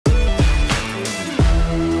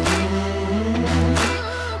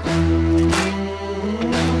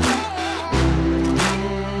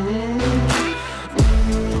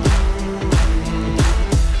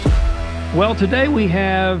Well, today we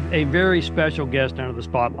have a very special guest under the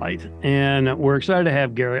spotlight, and we're excited to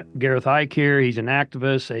have Gareth Icke here. He's an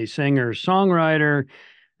activist, a singer, songwriter,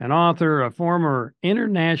 an author, a former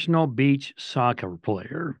international beach soccer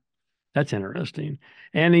player. That's interesting.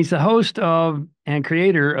 And he's the host of and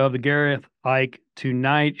creator of the Gareth Icke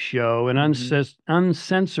Tonight show, an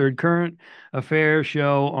uncensored current affairs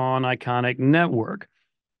show on Ickonic Network.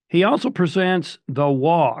 He also presents The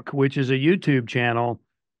Walk, which is a YouTube channel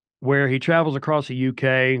where he travels across the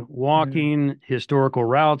UK, walking historical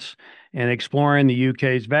routes and exploring the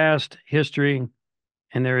UK's vast history.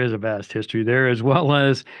 And there is a vast history there, as well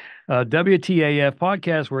as a WTAF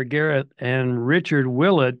podcast where Gareth and Richard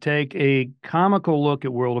Willett take a comical look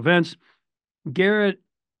at world events. Gareth,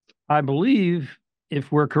 I believe,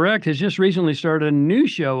 if we're correct, has just recently started a new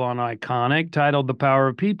show on Ickonic titled The Power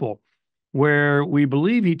of People, where we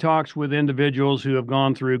believe he talks with individuals who have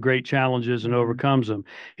gone through great challenges and overcomes them.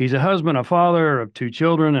 He's a husband, a father of 2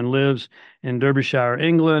 children, and lives in Derbyshire,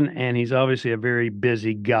 England, and he's obviously a very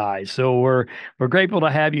busy guy. So we're grateful to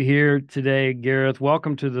have you here today, Gareth.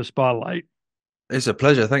 Welcome to the spotlight. It's a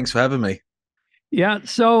pleasure. Thanks for having me. Yeah,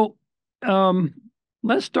 so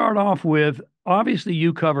let's start off with, obviously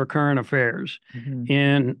you cover current affairs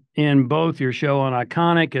in both your show on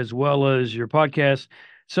Ickonic as well as your podcast.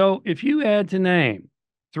 So if you had to name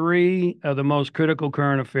 3 of the most critical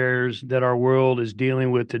current affairs that our world is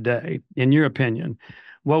dealing with today, in your opinion,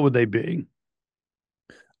 what would they be?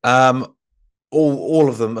 All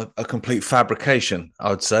of them are complete fabrication,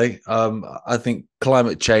 I would say. I think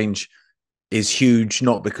climate change is huge,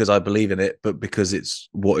 not because I believe in it, but because it's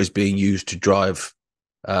what is being used to drive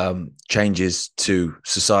changes to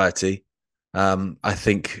society. I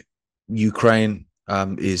think Ukraine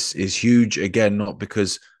is huge, again, not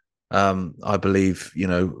because I believe,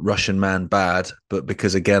 Russian man bad, but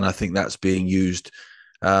because, again, I think that's being used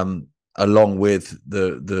along with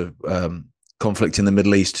the conflict in the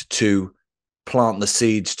Middle East to plant the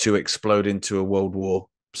seeds to explode into a world war.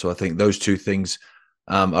 So I think those 2 things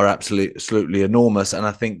are absolutely enormous. And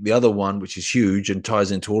I think the other one, which is huge and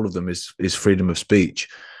ties into all of them, is freedom of speech.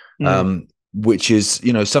 Which is,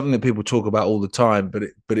 something that people talk about all the time,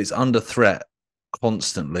 but it's under threat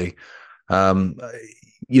constantly. To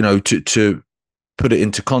put it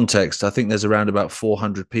into context, I think there's around about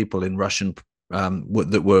 400 people in Russian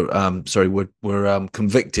that were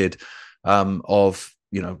convicted of,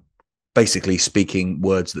 basically speaking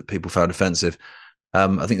words that people found offensive.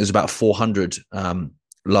 I think there's about 400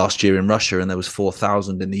 last year in Russia, and there was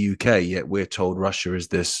 4,000 in the UK. Yet we're told Russia is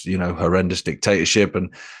this, horrendous dictatorship,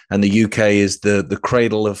 and the UK is the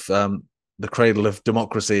cradle of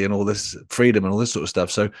democracy and all this freedom and all this sort of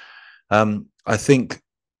stuff. So I think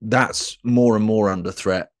that's more and more under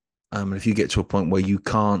threat. And if you get to a point where you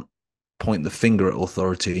can't point the finger at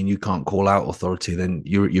authority and you can't call out authority, then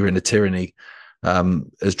you're in a tyranny,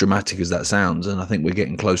 as dramatic as that sounds. And I think we're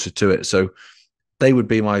getting closer to it. So they would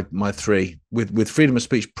be my 3, with freedom of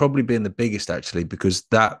speech probably being the biggest, actually, because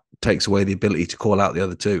that takes away the ability to call out the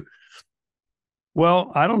other 2.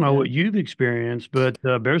 Well, I don't know what you've experienced, but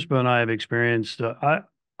Bearspo and I have experienced,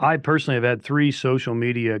 I personally have had 3 social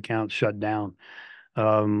media accounts shut down.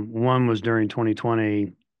 One was during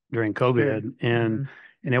 2020, during COVID, and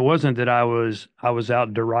it wasn't that I was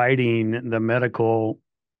out deriding the medical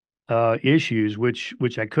issues,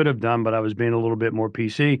 which I could have done, but I was being a little bit more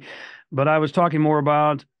PC. But I was talking more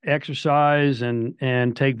about exercise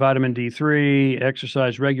and take vitamin D3,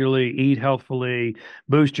 exercise regularly, eat healthfully,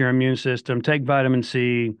 boost your immune system, take vitamin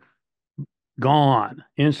C. Gone.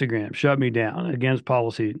 Instagram shut me down against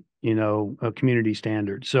policy, community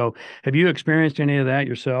standards. So have you experienced any of that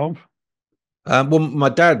yourself? Well, my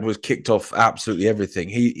dad was kicked off absolutely everything.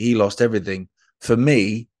 He lost everything. For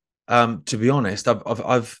me, to be honest,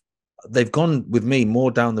 they've gone with me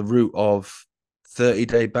more down the route of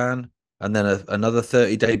 30-day ban and then another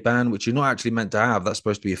 30-day ban, which you're not actually meant to have. That's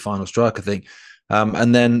supposed to be a final strike, I think.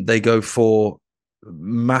 And then they go for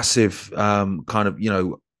massive kind of,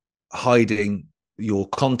 hiding your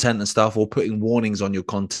content and stuff, or putting warnings on your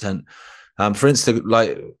content. For instance,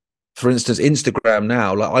 Instagram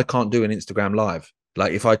now, like I can't do an Instagram live.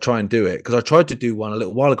 Like if I try and do it, because I tried to do one a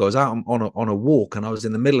little while ago. I was out on a walk and I was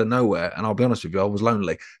in the middle of nowhere, and I'll be honest with you, I was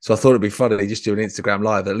lonely. So I thought it'd be funny just do an Instagram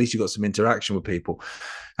live. At least you got some interaction with people.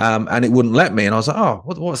 And it wouldn't let me. And I was like, oh,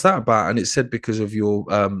 what's that about? And it said because of your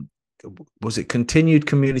was it continued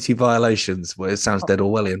community violations? Well, it sounds dead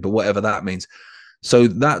Orwellian, but whatever that means. So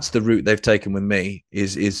that's the route they've taken with me,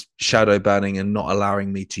 is shadow banning and not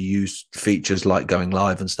allowing me to use features like going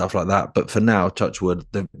live and stuff like that. But for now, touch wood,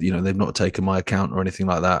 they've not taken my account or anything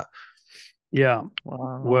like that. Yeah.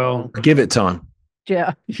 Wow. Well, give it time.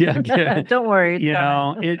 Yeah. Yeah. Don't worry. It's You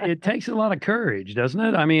know, coming. it takes a lot of courage, doesn't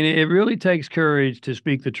it? I mean, it really takes courage to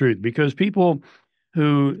speak the truth, because people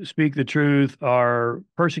who speak the truth are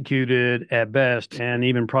persecuted at best and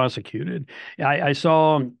even prosecuted. I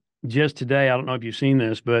saw just today, I don't know if you've seen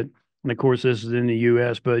this, but, and of course, this is in the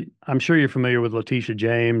US, but I'm sure you're familiar with Letitia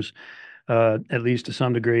James, at least to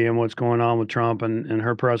some degree, and what's going on with Trump and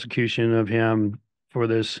her prosecution of him for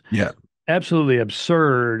this Yeah. absolutely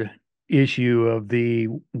absurd issue of the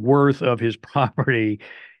worth of his property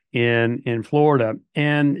in Florida.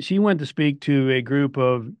 And she went to speak to a group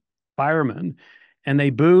of firemen, and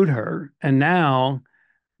they booed her. And now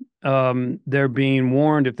they're being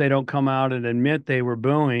warned, if they don't come out and admit they were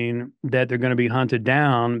booing, that they're going to be hunted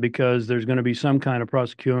down, because there's going to be some kind of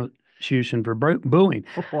prosecution for booing.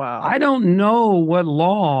 Wow. I don't know what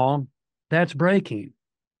law that's breaking.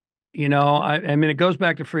 You know, I mean, it goes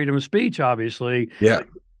back to freedom of speech, obviously. Yeah.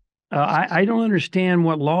 I don't understand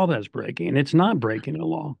what law that's breaking. It's not breaking a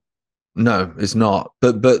law. No, it's not.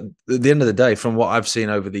 But at the end of the day, from what I've seen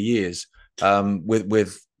over the years,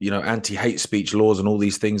 with anti-hate speech laws and all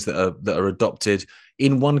these things that are adopted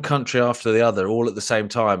in one country after the other, all at the same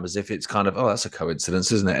time, as if it's kind of, oh, that's a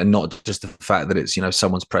coincidence, isn't it? And not just the fact that it's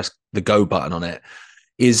someone's pressed the go button on it.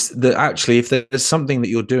 Is that actually, if there's something that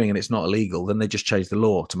you're doing and it's not illegal, then they just change the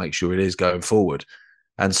law to make sure it is going forward.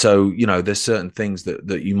 And so, there's certain things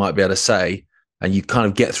that you might be able to say, and you kind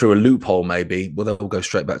of get through a loophole, maybe, well, they'll go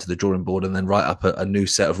straight back to the drawing board and then write up a new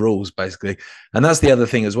set of rules, basically. And that's the other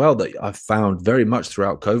thing as well that I've found very much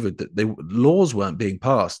throughout COVID, that laws weren't being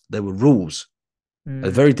passed. They were rules.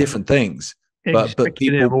 They're very different things. But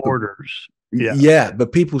Executive people, orders. yeah,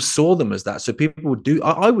 but people saw them as that. So people would do,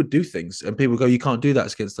 I would do things and people would go, you can't do that,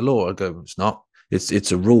 it's against the law. I go, it's not.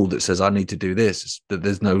 It's a rule that says I need to do this. That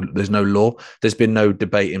there's no law. There's been no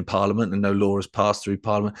debate in Parliament and no law has passed through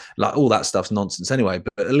Parliament. Like, all that stuff's nonsense anyway.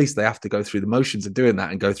 But at least they have to go through the motions of doing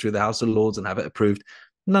that and go through the House of Lords and have it approved.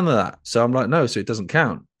 None of that. So I'm like, no, so it doesn't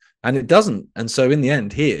count. And it doesn't. And so in the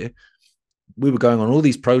end here, we were going on all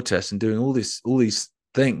these protests and doing all these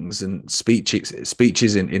things and speeches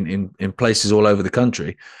in places all over the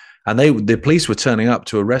country. And the police were turning up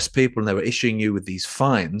to arrest people, and they were issuing you with these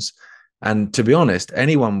fines. And to be honest,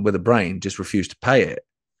 anyone with a brain just refused to pay it.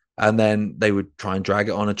 And then they would try and drag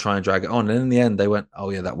it on and try and drag it on. And in the end, they went,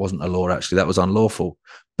 oh, yeah, that wasn't a law, actually. That was unlawful.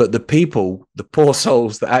 But the people, the poor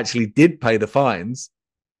souls that actually did pay the fines,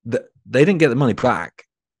 that they didn't get the money back.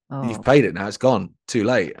 Oh. You've paid it now. It's gone. Too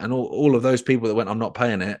late. And all of those people that went, I'm not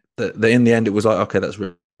paying it, that in the end, it was like, okay, that's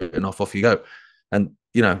written off you go. And,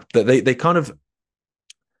 they kind of,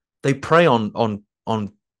 they prey on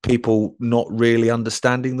people not really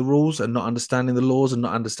understanding the rules and not understanding the laws and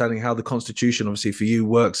not understanding how the Constitution, obviously for you,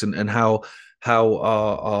 works, and how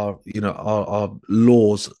our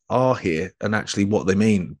laws are here and actually what they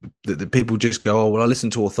mean. That people just go, oh, well, I listen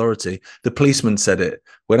to authority. The policeman said it,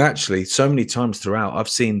 when actually so many times throughout I've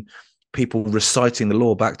seen people reciting the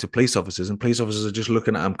law back to police officers, and police officers are just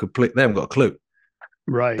looking at them complete. They haven't got a clue.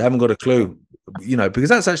 Right. They haven't got a clue, because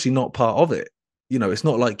that's actually not part of it. It's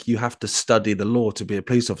not like you have to study the law to be a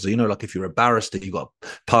police officer. Like if you're a barrister, you got to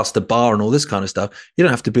pass the bar and all this kind of stuff. You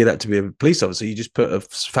don't have to be that to be a police officer. You just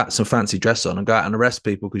put some fancy dress on and go out and arrest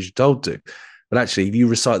people because you're told to. But actually, if you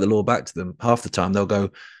recite the law back to them, half the time they'll go,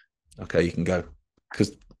 okay, you can go,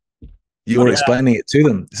 because you're explaining it to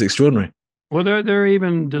them. It's extraordinary. Well, they're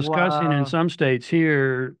even discussing in some states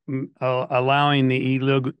here allowing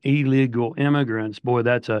the illegal immigrants. Boy,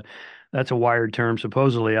 that's a wired term,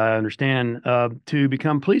 supposedly, I understand, to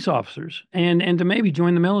become police officers and to maybe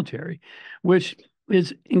join the military, which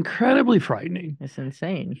is incredibly frightening. It's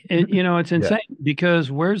insane. It's insane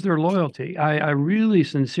because where's their loyalty? I really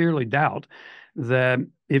sincerely doubt that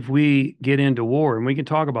if we get into war, and we can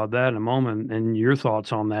talk about that in a moment and your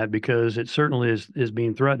thoughts on that, because it certainly is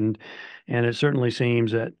being threatened. And it certainly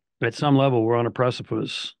seems that at some level we're on a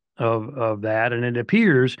precipice of that. And it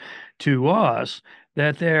appears to us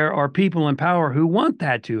that there are people in power who want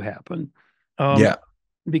that to happen.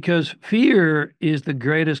 Because fear is the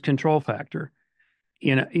greatest control factor.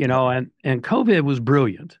 And COVID was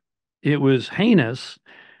brilliant. It was heinous,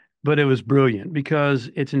 but it was brilliant because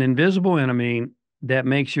it's an invisible enemy that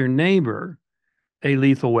makes your neighbor a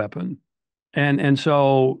lethal weapon. And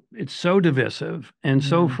so it's so divisive and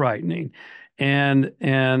so frightening. And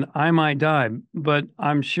I might die, but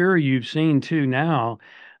I'm sure you've seen too now,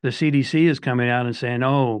 the CDC is coming out and saying,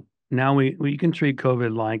 oh, now we can treat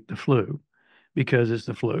COVID like the flu because it's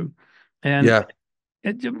the flu. And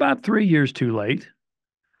it's about 3 years too late.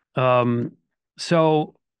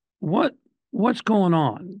 So what's going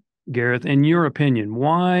on? Gareth, in your opinion,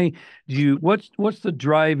 why do you what's the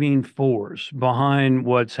driving force behind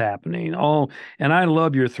what's happening? Oh, and I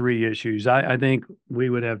love your three issues. I think we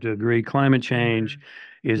would have to agree climate change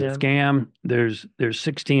is a scam. There's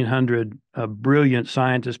 1,600 brilliant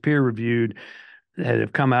scientists, peer reviewed, that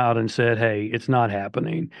have come out and said, "Hey, it's not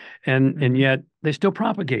happening," and yet they still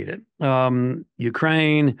propagate it.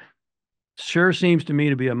 Ukraine sure seems to me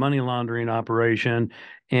to be a money laundering operation,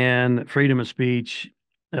 and freedom of speech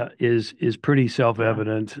is pretty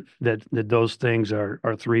self-evident that those things are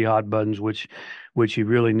three hot buttons, which you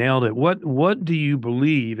really nailed it. What do you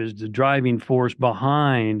believe is the driving force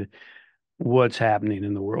behind what's happening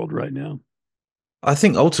in the world right now? I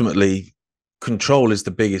think ultimately control is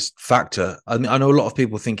the biggest factor. I know a lot of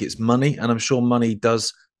people think it's money, and I'm sure money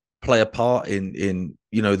does play a part in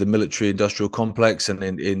the military industrial complex and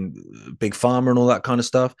in big pharma and all that kind of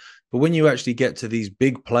stuff. But when you actually get to these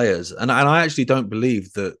big players, and I actually don't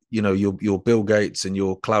believe that your Bill Gates and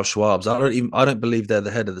your Klaus Schwabs, I don't believe they're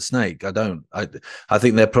the head of the snake. I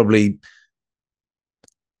think they're probably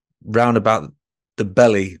round about the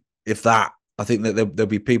belly, if that. I think that there'll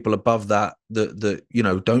be people above that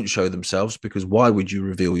don't show themselves, because why would you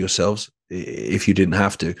reveal yourselves if you didn't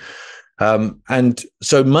have to? And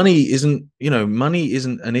so money isn't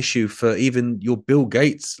an issue for even your Bill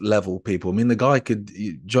Gates level people. I mean, the guy could, do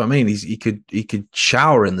you know what I mean? He could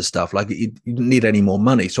shower in the stuff. Like, he didn't need any more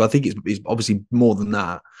money. So I think it's obviously more than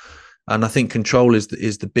that. And I think control is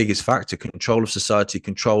the biggest factor. Control of society,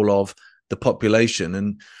 control of the population,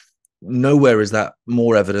 and nowhere is that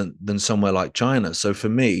more evident than somewhere like China. So for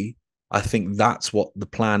me, I think that's what the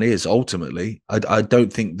plan is ultimately. I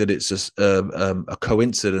don't think that it's a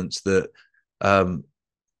coincidence that the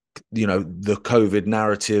COVID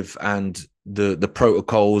narrative and the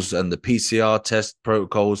protocols and the PCR test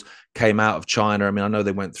protocols came out of China. I mean, I know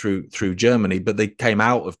they went through Germany, but they came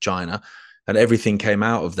out of China, and everything came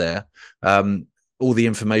out of there. All the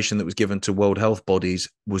information that was given to World Health bodies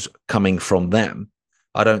was coming from them.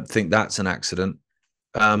 I don't think that's an accident.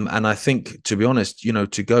 And I think, to be honest,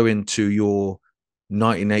 to go into your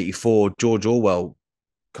 1984 George Orwell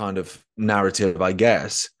kind of narrative, I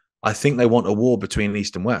guess, I think they want a war between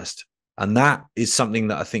East and West. And that is something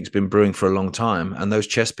that I think has been brewing for a long time. And those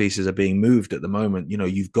chess pieces are being moved at the moment.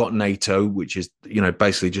 You've got NATO, which is,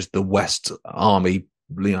 basically just the West army,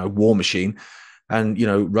 war machine. And,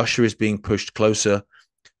 Russia is being pushed closer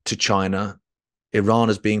to China. Iran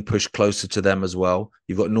is being pushed closer to them as well.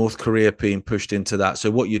 You've got North Korea being pushed into that.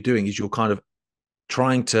 So what you're doing is you're kind of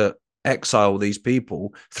trying to exile these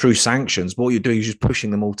people through sanctions. But what you're doing is just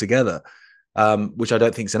pushing them all together, which I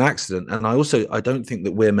don't think is an accident. And I don't think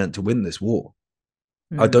that we're meant to win this war.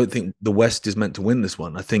 I don't think the West is meant to win this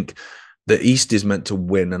one. I think the East is meant to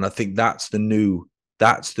win. And I think that's the new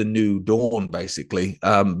dawn, basically.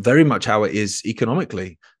 Very much how it is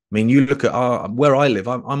economically. I mean, you look at where I live.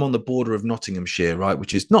 I'm on the border of Nottinghamshire, right?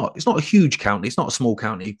 Which is it's not a huge county. It's not a small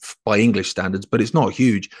county by English standards, but it's not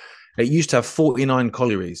huge. It used to have 49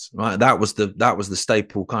 collieries, right? That was the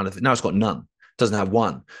staple kind of thing. Now it's got none. It doesn't have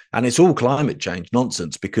one, and it's all climate change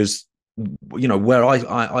nonsense. Because where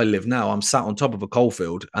I live now, I'm sat on top of a coal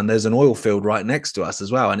field, and there's an oil field right next to us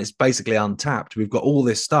as well, and it's basically untapped. We've got all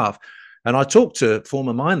this stuff. And I talked to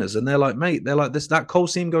former miners, and they're like, mate, that coal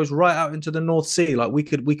seam goes right out into the North Sea. Like we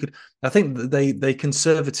could. I think they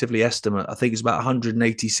conservatively estimate, I think it's about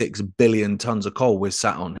 186 billion tons of coal we're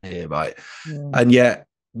sat on here, right? Yeah. And yet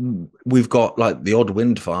we've got like the odd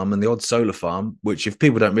wind farm and the odd solar farm, which, if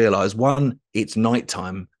people don't realize, one, it's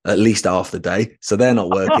nighttime at least half the day, so they're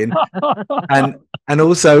not working, and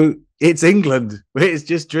also it's England, it's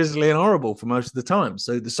just drizzly and horrible for most of the time.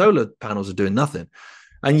 So the solar panels are doing nothing.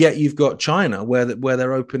 And yet you've got China, where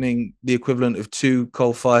they're opening the equivalent of 2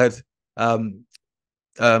 coal-fired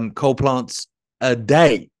coal plants a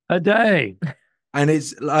day. A day. And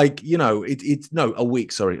it's like, a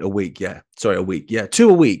week. Sorry, a week. Yeah. Sorry, a week. Yeah.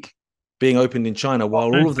 2 a week being opened in China,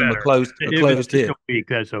 while all of them are closed here. A week,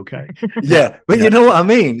 that's okay. Yeah. But you know what I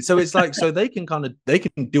mean? So it's like, so they can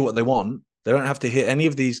do what they want. They don't have to hit any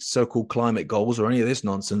of these so-called climate goals or any of this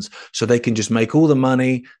nonsense. So they can just make all the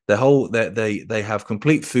money. They have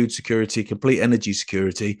complete food security, complete energy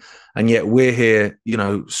security, and yet we're here,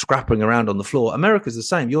 scrapping around on the floor. America's the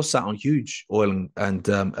same. You're sat on huge oil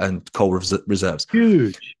and coal reserves.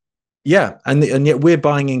 Huge. Yeah, and yet we're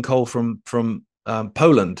buying in coal from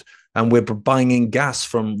Poland, and we're buying in gas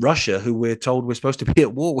from Russia, who we're told we're supposed to be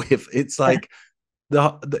at war with. It's like.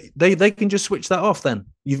 They can just switch that off. Then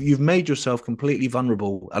you've made yourself completely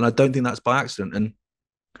vulnerable, and I don't think that's by accident. And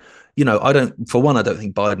I don't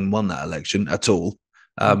think Biden won that election at all.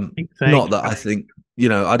 Not that I think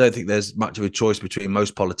I don't think there's much of a choice between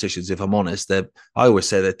most politicians. If I'm honest, I always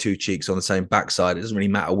say they're two cheeks on the same backside. It doesn't really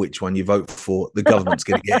matter which one you vote for. The government's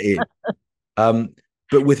going to get in.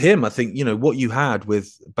 But with him, I think, what you had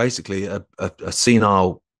with basically a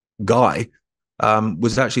senile guy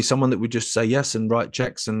was actually someone that would just say yes and write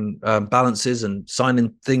checks and balances and sign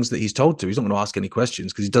in things that he's told to. He's not going to ask any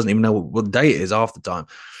questions because he doesn't even know what day it is half the time.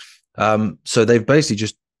 So they've basically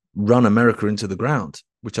just run America into the ground,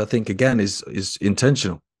 which I think, again, is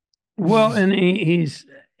intentional. Well, and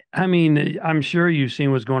I'm sure you've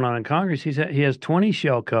seen what's going on in Congress. He has 20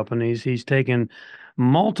 shell companies. He's taken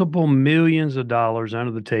multiple millions of dollars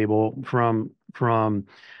under the table from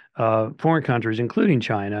foreign countries, including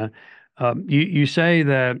China. You say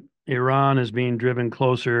that Iran is being driven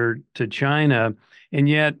closer to China, and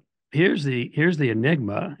yet here's the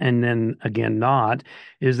enigma, and then again not,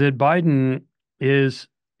 is that Biden is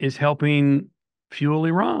helping fuel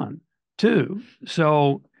Iran too.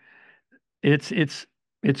 So it's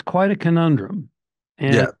quite a conundrum.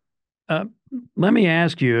 And let me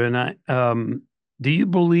ask you, and do you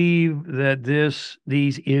believe that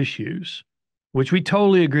these issues, which we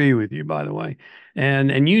totally agree with you, by the way,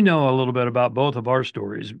 and a little bit about both of our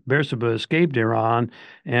stories. Bersaba escaped Iran,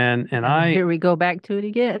 and here we go back to it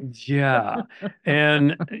again. Yeah,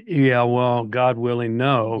 and well, God willing,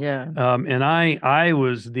 no. Yeah. And I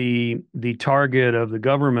was the target of the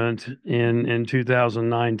government in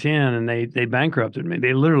 2009-10, and they bankrupted me.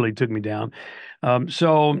 They literally took me down.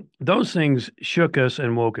 So those things shook us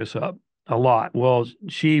and woke us up a lot. Well,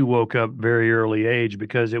 she woke up very early age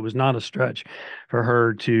because it was not a stretch for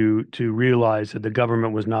her to realize that the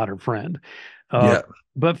government was not her friend.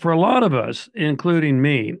 But for a lot of us, including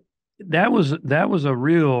me, that was a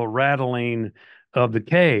real rattling of the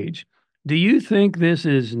cage. Do you think this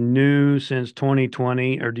is new since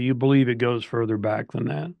 2020, or do you believe it goes further back than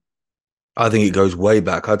that? I think it goes way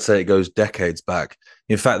back. I'd say it goes decades back.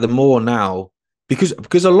 In fact, the more now,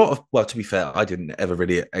 because a lot of, well, to be fair, I didn't ever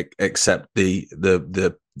really accept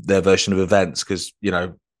their version of events because,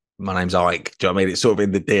 my name's Ike. Do you know what I mean? It's sort of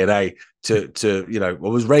in the DNA I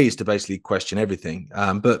was raised to basically question everything.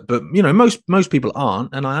 But most people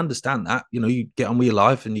aren't, and I understand that. You get on with your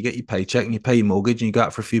life and you get your paycheck and you pay your mortgage and you go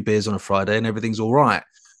out for a few beers on a Friday and everything's all right.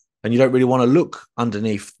 And you don't really want to look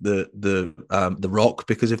underneath the rock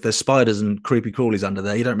because if there's spiders and creepy crawlies under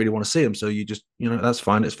there, you don't really want to see them. So you just, that's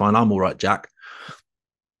fine. It's fine. I'm all right, Jack.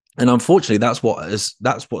 And unfortunately, that's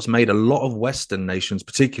what's made a lot of Western nations,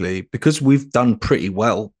 particularly because we've done pretty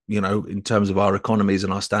well, in terms of our economies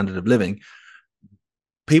and our standard of living.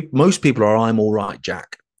 Most people are, I'm all right,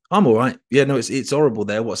 Jack. I'm all right. Yeah, no, it's horrible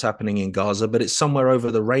there, what's happening in Gaza, but it's somewhere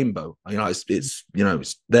over the rainbow. It's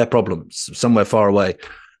their problem, somewhere far away.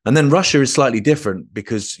 And then Russia is slightly different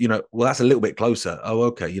because, that's a little bit closer. Oh,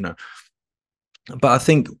 okay, But I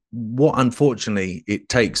think what, unfortunately, it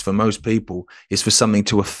takes for most people is for something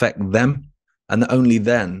to affect them. And only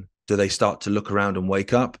then do they start to look around and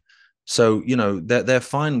wake up. So, they're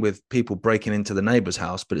fine with people breaking into the neighbor's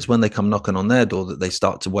house, but it's when they come knocking on their door that they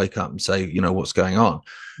start to wake up and say, what's going on?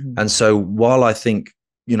 And so while I think,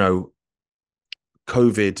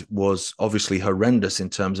 COVID was obviously horrendous in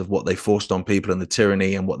terms of what they forced on people and the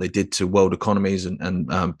tyranny and what they did to world economies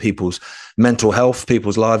and people's mental health,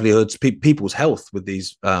 people's livelihoods, people's health with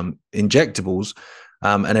these injectables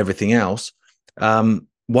and everything else.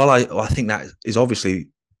 While I think that is obviously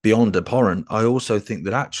beyond abhorrent, I also think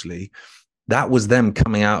that actually that was them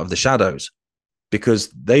coming out of the shadows because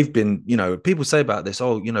they've been, people say about this,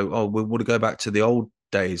 we want to go back to the old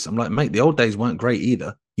days. I'm like, mate, the old days weren't great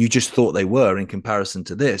either. You just thought they were in comparison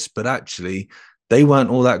to this, but actually they weren't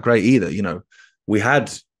all that great either. We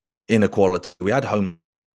had inequality, we had homeless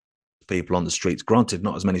people on the streets, granted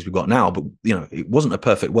not as many as we've got now, but it wasn't a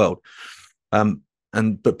perfect world.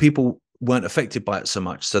 But people weren't affected by it so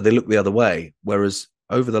much, so they looked the other way. Whereas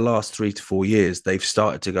over the last 3 to 4 years, they've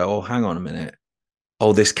started to go, oh, hang on a minute.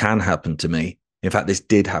 Oh, this can happen to me. In fact, this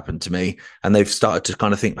did happen to me. And they've started to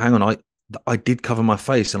kind of think, hang on, I did cover my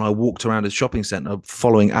face and I walked around a shopping center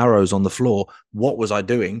following arrows on the floor. What was I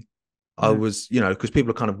doing? I was, because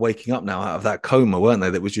people are kind of waking up now out of that coma, weren't they?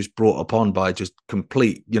 That was just brought upon by just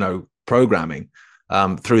complete, programming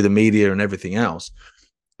through the media and everything else.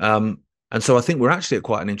 And so I think we're actually at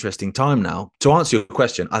quite an interesting time now. To answer your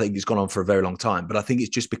question, I think it's gone on for a very long time, but I think it's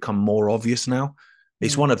just become more obvious now.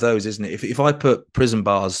 It's one of those, isn't it? If I put prison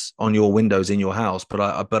bars on your windows in your house, but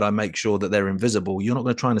I make sure that they're invisible, you're not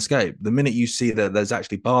going to try and escape. The minute you see that there's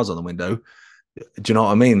actually bars on the window, do you know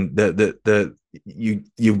what I mean? The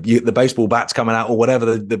baseball bats coming out or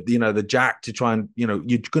whatever, the jack to try and, you're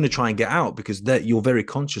going to try and get out because you're very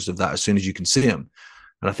conscious of that as soon as you can see them.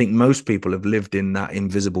 And I think most people have lived in that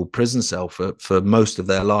invisible prison cell for most of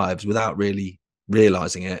their lives without really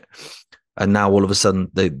realizing it. And now all of a sudden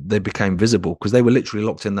they became visible because they were literally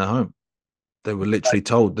locked in their home. They were literally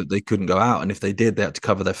told that they couldn't go out. And if they did, they had to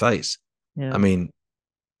cover their face. Yeah. I mean,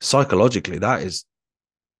 psychologically, that's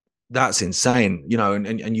insane, you know.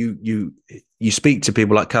 And you speak to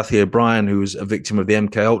people like Kathy O'Brien, who was a victim of the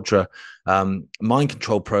MK Ultra mind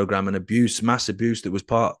control program and mass abuse that was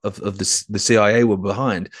part of the CIA were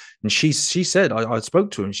behind. And she said, I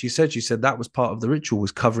spoke to her, and she said that was part of the ritual,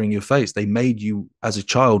 was covering your face. They made you as a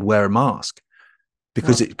child wear a mask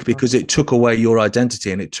because it took away your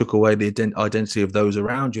identity, and it took away the identity of those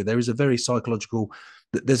around you. There is a very psychological,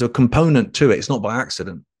 there's a component to it. It's not by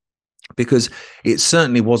accident, because it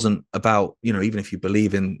certainly wasn't about, you know, even if you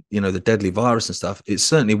believe in, you know, the deadly virus and stuff, it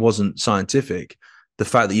certainly wasn't scientific. The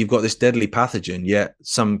fact that you've got this deadly pathogen, yet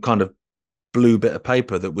some kind of blue bit of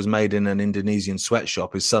paper that was made in an Indonesian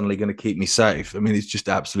sweatshop is suddenly going to keep me safe. I mean, it's just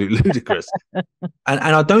absolutely ludicrous. and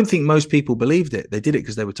I don't think most people believed it. They did it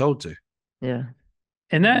because they were told to. Yeah.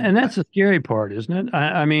 And that's the scary part, isn't it?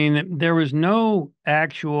 I mean, there was no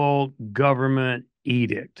actual government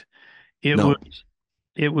edict. It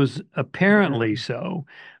was apparently so,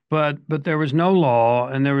 but there was no law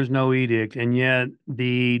and there was no edict, and yet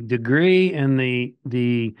the degree and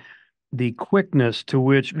the quickness to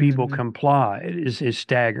which people complied is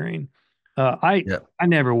staggering. I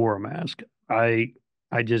never wore a mask. I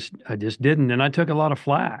just didn't, and I took a lot of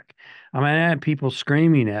flack. I mean, I had people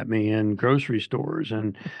screaming at me in grocery stores,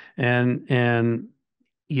 and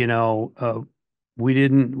you know, we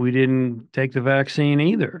didn't take the vaccine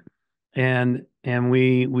either, and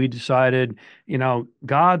we decided, you know,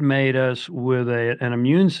 God made us with an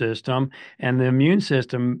immune system, and the immune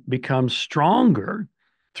system becomes stronger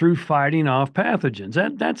through fighting off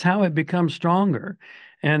pathogens. That's how it becomes stronger,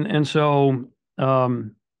 and so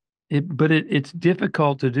it's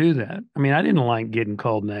difficult to do that. I mean, I didn't like getting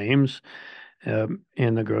called names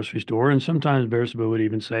in the grocery store, and sometimes Bersaba would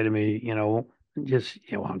even say to me, you know, just,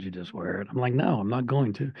 you know, why don't you just wear it? I'm like, no, I'm not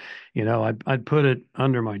going to. You know, I'd put it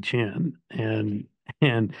under my chin, and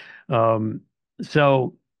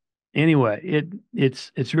so anyway,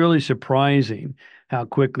 it's really surprising how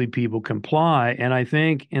quickly people comply. And I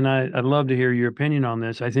think, and I'd love to hear your opinion on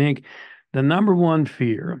this. I think the number one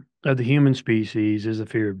fear of the human species is the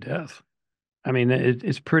fear of death. I mean,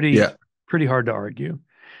 it's pretty hard to argue.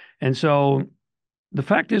 And so the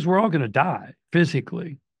fact is, we're all going to die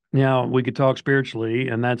physically. Now, we could talk spiritually,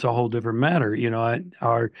 and that's a whole different matter. You know,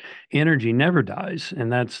 our energy never dies,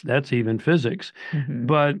 and that's even physics.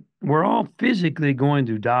 But we're all physically going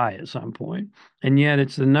to die at some point, and yet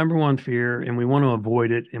it's the number one fear, and we want to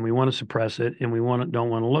avoid it, and we want to suppress it, and we don't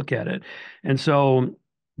want to look at it. And so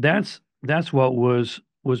that's what was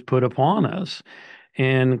put upon us,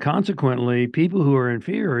 and consequently, people who are in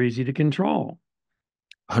fear are easy to control.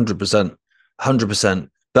 100%, 100%.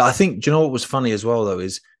 But I think, do you know what was funny as well, though,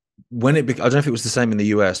 is when I don't know if it was the same in the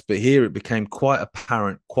US, but here it became quite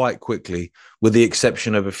apparent quite quickly, with the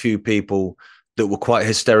exception of a few people that were quite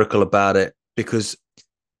hysterical about it, because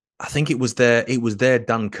I think it was their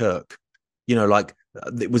Dunkirk, you know, like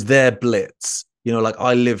it was their Blitz, you know, like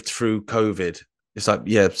I lived through COVID. It's like,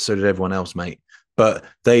 yeah, so did everyone else, mate. But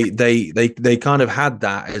they kind of had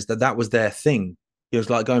that as that was their thing. It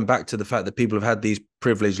was like going back to the fact that people have had these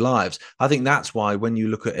privileged lives. I think that's why when you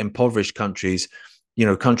look at impoverished countries, you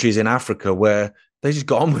know, countries in Africa where they just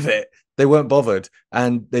got on with it, they weren't bothered,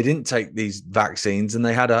 and they didn't take these vaccines, and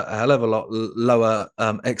they had a hell of a lot lower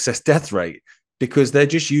excess death rate, because they're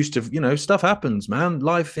just used to, you know, stuff happens, man.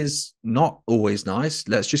 Life is not always nice.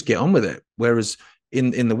 Let's just get on with it. Whereas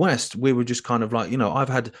in the West, we were just kind of like, you know, I've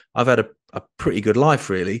had a pretty good life,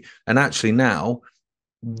 really. And actually now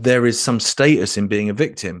there is some status in being a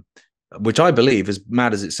victim, which I believe, as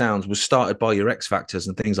mad as it sounds, was started by your X Factors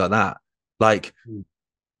and things like that. Like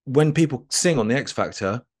when people sing on the X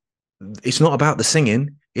Factor, it's not about the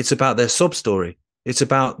singing, it's about their sob story. It's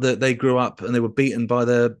about that they grew up and they were beaten by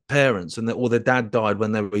their parents, and or their dad died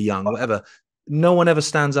when they were young, whatever. No one ever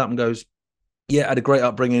stands up and goes, yeah, had a great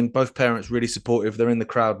upbringing, both parents really supportive, they're in the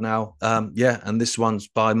crowd now. Yeah, and this one's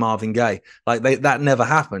by Marvin Gaye. Like that never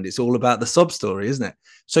happened. It's all about the sob story, isn't it?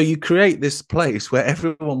 So you create this place where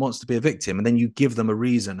everyone wants to be a victim, and then you give them a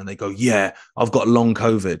reason, and they go, yeah, I've got long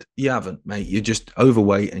COVID. You haven't, mate. You're just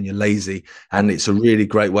overweight and you're lazy. And it's a really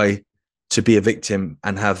great way to be a victim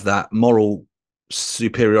and have that moral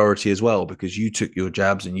superiority as well, because you took your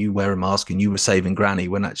jabs and you wear a mask and you were saving granny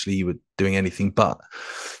when actually you were doing anything but.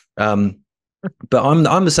 But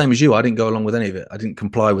I'm the same as you. I didn't go along with any of it. I didn't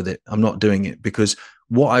comply with it. I'm not doing it, because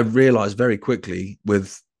what I realized very quickly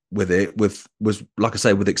with with it was, like I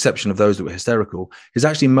say, with the exception of those that were hysterical, is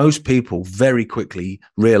actually most people very quickly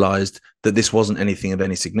realized that this wasn't anything of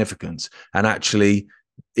any significance. And actually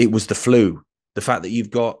it was the flu. The fact that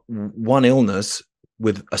you've got one illness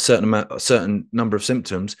with a certain number of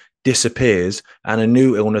symptoms disappears and a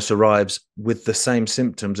new illness arrives with the same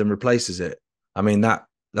symptoms and replaces it. I mean,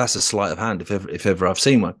 that's a sleight of hand if ever I've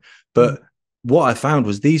seen one. But what I found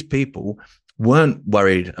was these people weren't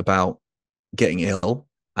worried about getting ill,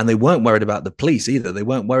 and they weren't worried about the police either. They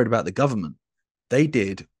weren't worried about the government. They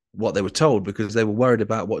did what they were told because they were worried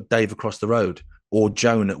about what Dave across the road or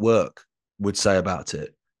Joan at work would say about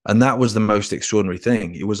it. And that was the most extraordinary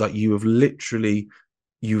thing. It was like you have literally,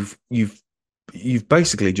 you've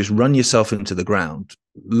basically just run yourself into the ground,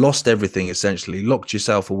 lost everything essentially, locked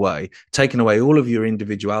yourself away, taken away all of your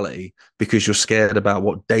individuality because you're scared about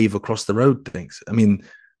what Dave across the road thinks. I mean,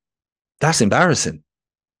 that's embarrassing.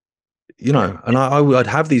 You know, and I'd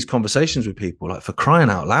have these conversations with people like, for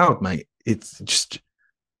crying out loud, mate, it's just,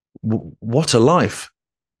 what a life.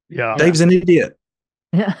 Yeah. Dave's an idiot.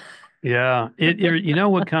 Yeah. Yeah. You know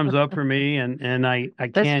what comes up for me, and I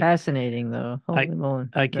That's can't, fascinating though. Holy moly.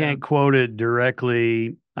 I can't quote it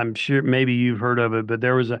directly. I'm sure maybe you've heard of it, but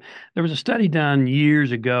there was a study done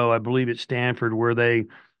years ago, I believe at Stanford, where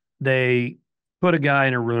they put a guy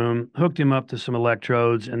in a room, hooked him up to some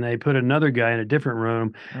electrodes, and they put another guy in a different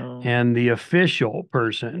room. And the official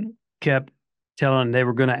person kept telling they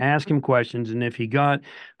were going to ask him questions, and if he got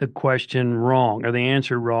the question wrong or the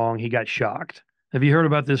answer wrong, he got shocked. Have you heard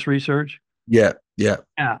about this research? Yeah. Yeah,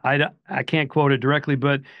 I can't quote it directly,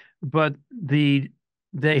 but they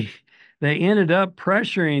ended up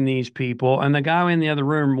pressuring these people, and the guy in the other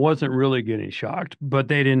room wasn't really getting shocked, but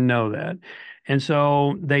they didn't know that. And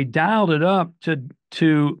so they dialed it up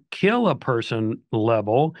to kill a person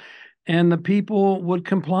level, and the people would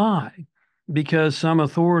comply because some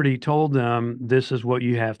authority told them this is what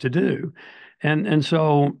you have to do. And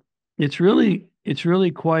so it's really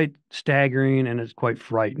quite staggering, and it's quite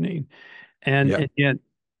frightening. And yet,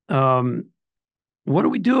 what do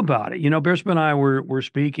we do about it? You know, Bearsman and I were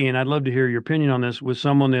speaking, and I'd love to hear your opinion on this, with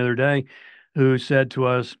someone the other day who said to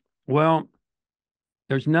us, well,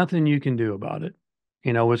 there's nothing you can do about it.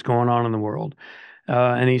 You know, what's going on in the world.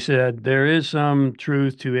 And he said, there is some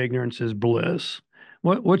truth to ignorance is bliss.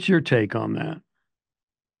 What's your take on that?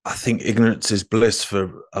 I think ignorance is bliss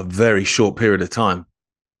for a very short period of time.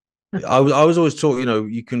 I was always taught, you know,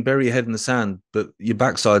 you can bury your head in the sand, but your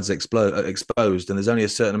backside's exposed, and there's only a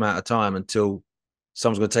certain amount of time until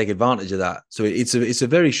someone's going to take advantage of that. So it's a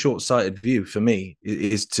very short-sighted view for me.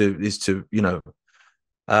 Is to you know,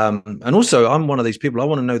 and also I'm one of these people. I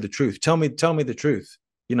want to know the truth. Tell me the truth.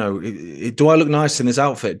 You know, do I look nice in this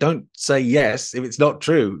outfit? Don't say yes if it's not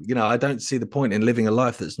true. You know, I don't see the point in living a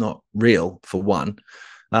life that's not real, for one.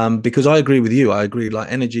 Because I agree with you. I agree, like,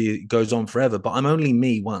 energy goes on forever, but I'm only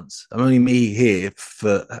me once. I'm only me here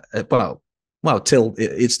for, well, till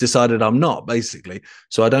it's decided I'm not, basically.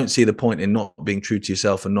 So I don't see the point in not being true to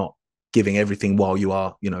yourself and not giving everything while you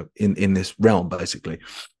are, you know, in this realm, basically.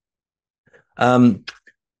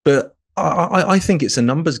 But I think it's a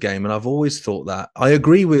numbers game, and I've always thought that. I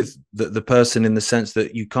agree with the person in the sense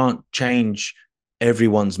that you can't change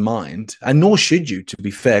everyone's mind, and nor should you, to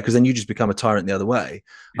be fair, because then you just become a tyrant the other way.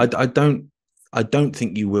 I don't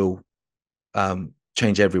think you will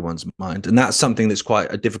change everyone's mind, and that's something that's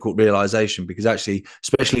quite a difficult realization, because actually,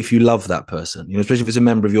 especially if you love that person, you know, especially if it's a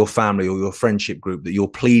member of your family or your friendship group, that you're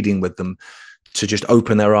pleading with them to just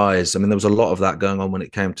open their eyes. I mean, there was a lot of that going on when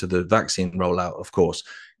it came to the vaccine rollout, of course,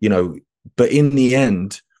 you know, but in the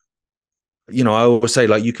end, you know, I always say,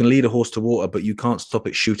 like, you can lead a horse to water, but you can't stop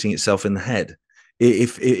it shooting itself in the head.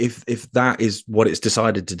 If that is what it's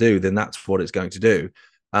decided to do, then that's what it's going to do.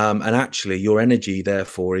 And actually, your energy,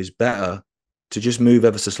 therefore, is better to just move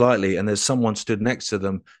ever so slightly, and there's someone stood next to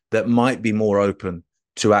them that might be more open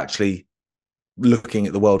to actually looking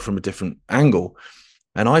at the world from a different angle.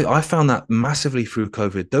 And I found that massively through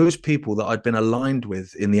COVID. Those people that I'd been aligned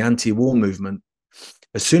with in the anti-war movement,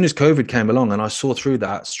 as soon as COVID came along, and I saw through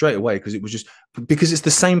that straight away, because it's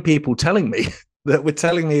the same people telling me that were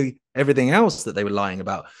telling me everything else that they were lying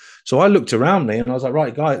about. So I looked around me and I was like,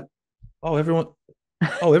 right, guy,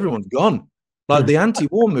 everyone's gone. Like, the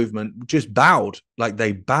anti-war movement just bowed. Like,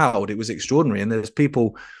 they bowed. It was extraordinary. And there's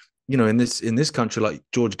people, you know, in this country, like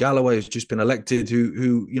George Galloway has just been elected,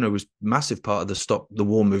 who you know, was massive part of the Stop the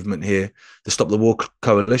War movement here, the Stop the War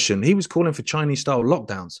coalition. He was calling for Chinese style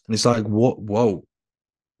lockdowns, and it's like, whoa,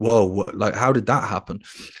 like, how did that happen?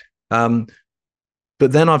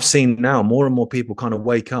 But then I've seen now more and more people kind of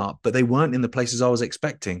wake up, but they weren't in the places I was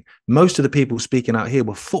expecting. Most of the people speaking out here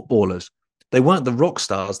were footballers, They weren't the rock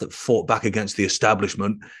stars that fought back against the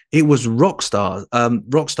establishment. It was rock stars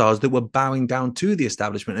that were bowing down to the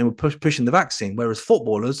establishment and were pushing the vaccine. Whereas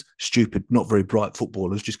footballers, stupid, not very bright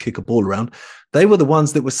footballers, just kick a ball around, they were the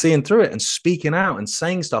ones that were seeing through it and speaking out and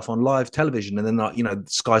saying stuff on live television. And then, like, you know,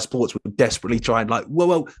 Sky Sports would desperately try and like,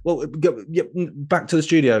 whoa, back to the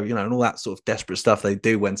studio, you know, and all that sort of desperate stuff they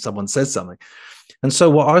do when someone says something. And so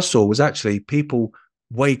what I saw was actually people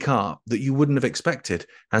wake up that you wouldn't have expected.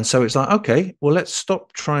 And so it's like, okay, well, let's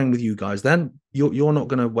stop trying with you guys then. You're not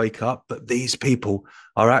going to wake up, but these people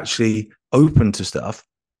are actually open to stuff.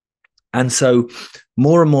 And so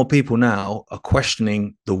more and more people now are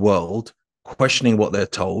questioning the world, questioning what they're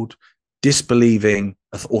told, disbelieving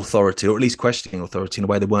authority, or at least questioning authority in a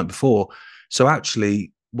way they weren't before. So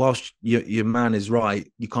actually, whilst your man is right,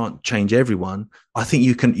 you can't change everyone. I think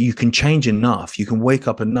you can change enough. You can wake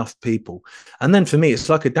up enough people, and then for me, it's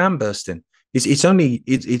like a dam bursting. It's only.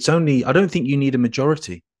 I don't think you need a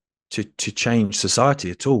majority to change society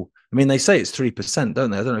at all. I mean, they say it's 3%,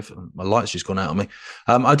 don't they? I don't know if my light's just gone out on me.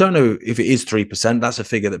 I don't know if it is 3%. That's a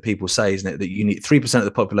figure that people say, isn't it? That you need 3% of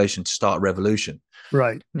the population to start a revolution.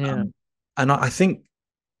 Right. Yeah. And I think,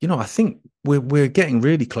 I think we're getting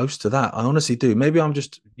really close to that. I honestly do. Maybe I'm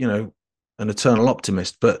just, an eternal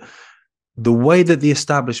optimist, but the way that the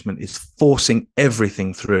establishment is forcing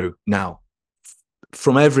everything through now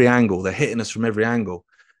from every angle, they're hitting us from every angle.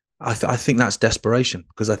 I think that's desperation,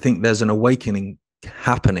 because I think there's an awakening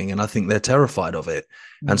happening, and I think they're terrified of it.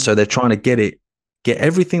 And so they're trying to get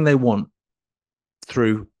everything they want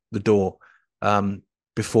through the door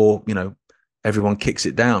before, everyone kicks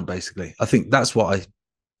it down, basically. I think that's what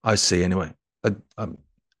I see anyway. So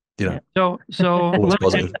I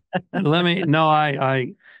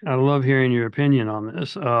love hearing your opinion on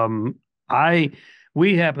this.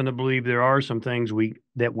 We happen to believe there are some things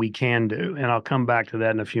that we can do, and I'll come back to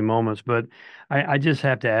that in a few moments. But I just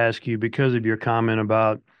have to ask you, because of your comment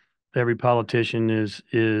about every politician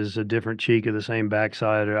is a different cheek of the same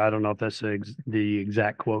backside, or I don't know if that's the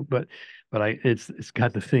exact quote, but it's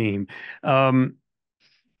got the theme. And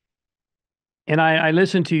I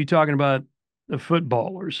listened to you talking about the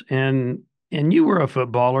footballers, and you were a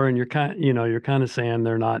footballer, and you're kind of saying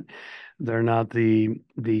they're not the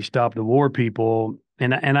stop the war people,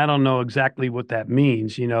 and I don't know exactly what that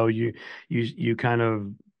means. You kind of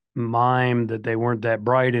mime that they weren't that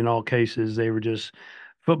bright in all cases; they were just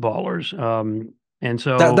footballers. And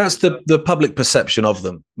so that's the public perception of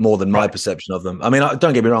them more than my perception of them. I mean,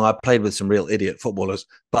 don't get me wrong, I played with some real idiot footballers,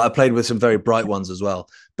 but I played with some very bright ones as well.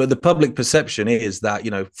 But the public perception is that,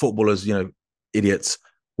 footballers, idiots,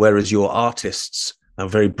 whereas your artists are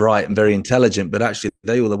very bright and very intelligent, but actually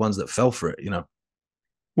they were the ones that fell for it,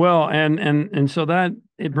 Well, and so that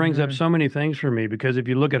it brings up so many things for me, because if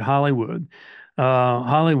you look at Hollywood,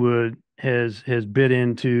 Hollywood has bit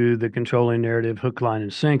into the controlling narrative hook, line,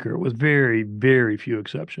 and sinker with very, very few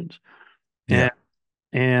exceptions. Yeah.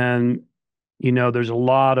 And there's a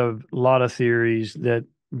lot of theories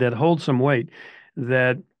that hold some weight,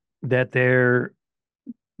 that they're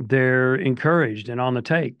encouraged and on the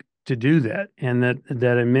take to do that, and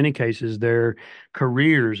that in many cases their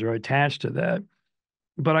careers are attached to that.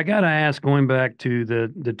 But I got to ask, going back to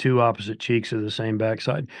the two opposite cheeks of the same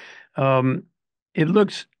backside, it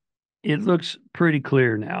looks pretty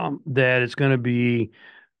clear now that it's going to be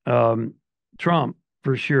Trump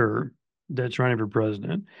for sure that's running for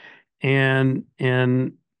president, and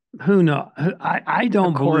who knows? I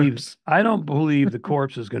don't believe the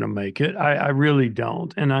corpse is going to make it. I really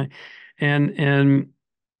don't, and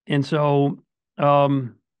so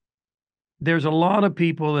there's a lot of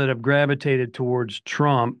people that have gravitated towards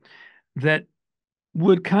Trump that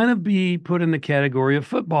would kind of be put in the category of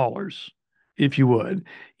footballers, if you would.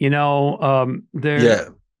 They're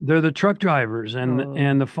the truck drivers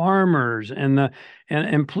and the farmers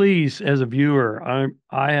and please, as a viewer,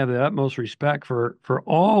 I have the utmost respect for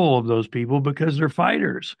all of those people, because they're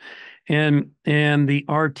fighters, and the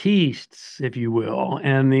artistes, if you will,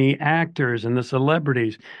 and the actors and the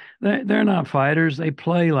celebrities. They're not fighters. They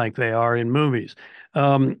play like they are in movies.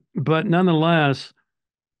 But nonetheless,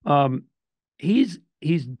 he's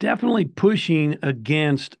definitely pushing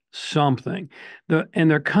against something.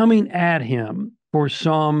 And they're coming at him for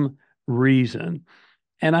some reason.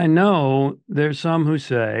 And I know there's some who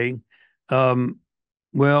say,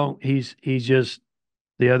 well, he's just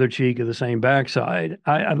the other cheek of the same backside.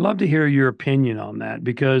 I'd love to hear your opinion on that,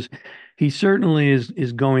 because he certainly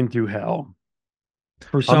is going through hell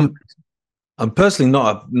for some reason. I'm personally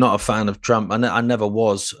not a fan of Trump. I never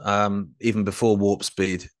was, even before Warp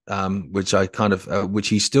Speed, which I kind of which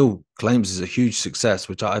he still claims is a huge success,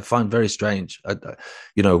 which I find very strange.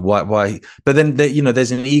 Why? But then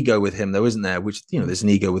there's an ego with him, though, isn't there? Which there's an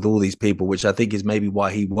ego with all these people, which I think is maybe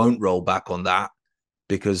why he won't roll back on that,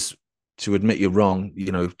 because to admit you're wrong,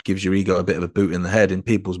 gives your ego a bit of a boot in the head in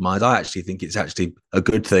people's minds. I actually think it's actually a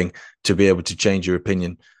good thing to be able to change your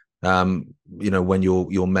opinion, when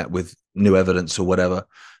you're met with new evidence or whatever.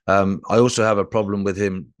 I also have a problem with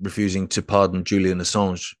him refusing to pardon Julian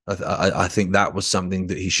Assange. I think that was something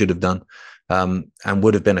that he should have done, and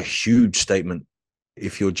would have been a huge statement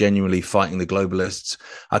if you're genuinely fighting the globalists.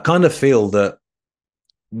 I kind of feel that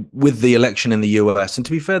with the election in the US, and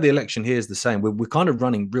to be fair, the election here is the same. We're kind of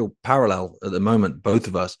running real parallel at the moment, both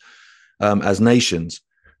of us, as nations,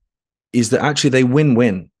 is that actually they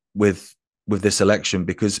win-win with this election,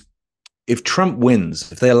 because if Trump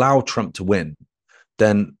wins, if they allow Trump to win,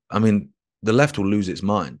 then, I mean, the left will lose its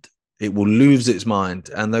mind. It will lose its mind,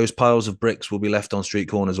 and those piles of bricks will be left on street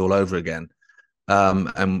corners all over again.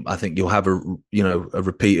 And I think you'll have a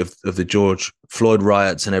repeat of the George Floyd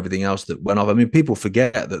riots and everything else that went off. I mean, people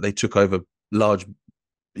forget that they took over large,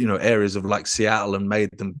 areas of like Seattle and made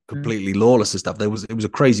them completely lawless and stuff. It was a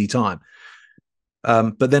crazy time.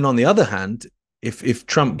 But then on the other hand, if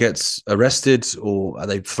Trump gets arrested, or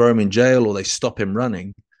they throw him in jail, or they stop him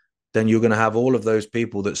running, then you're going to have all of those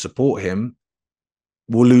people that support him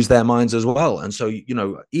will lose their minds as well. And so,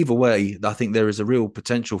 either way, I think there is a real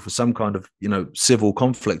potential for some kind of, civil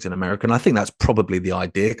conflict in America. And I think that's probably the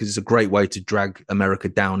idea, because it's a great way to drag America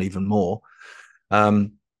down even more.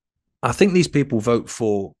 I think these people vote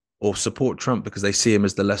for or support Trump because they see him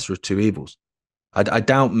as the lesser of two evils. I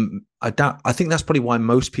think that's probably why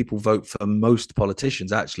most people vote for most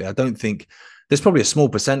politicians. Actually, I don't think there's probably a small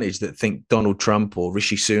percentage that think Donald Trump or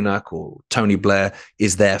Rishi Sunak or Tony Blair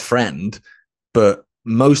is their friend, but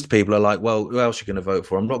most people are like, well, who else are you going to vote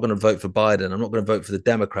for? I'm not going to vote for Biden. I'm not going to vote for the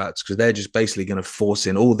Democrats, because they're just basically going to force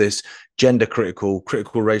in all this gender critical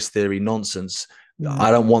race theory nonsense.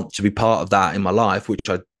 I don't want to be part of that in my life, which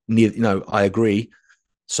I need. I agree.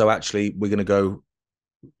 So actually, we're going to go,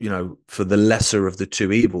 for the lesser of the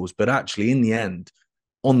two evils. But actually, in the end,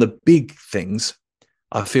 on the big things,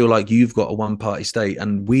 I feel like you've got a one-party state,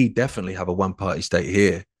 and we definitely have a one-party state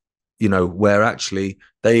here. Where actually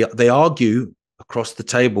they argue across the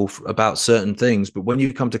table about certain things, but when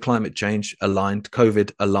you come to climate change, aligned,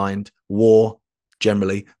 COVID aligned, war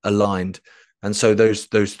generally aligned. And so those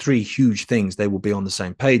three huge things, they will be on the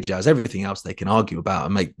same page as everything else they can argue about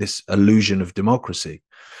and make this illusion of democracy.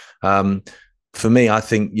 For me, I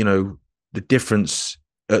think, the difference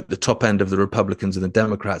at the top end of the Republicans and the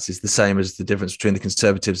Democrats is the same as the difference between the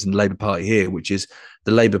Conservatives and the Labour Party here, which is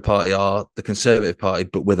the Labour Party are the Conservative Party,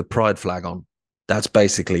 but with a pride flag on. That's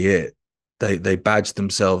basically it. They badge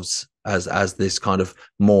themselves as this kind of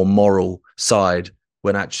more moral side,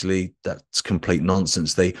 when actually that's complete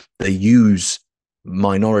nonsense. They use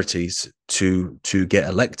minorities to get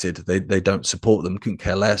elected. They don't support them, couldn't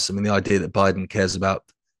care less. I mean, the idea that Biden cares about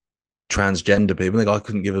transgender people, the guy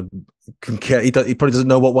couldn't care. He probably doesn't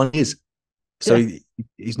know what one is, so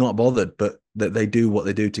he's not bothered. But that they do what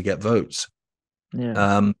they do to get votes.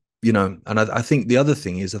 And I think the other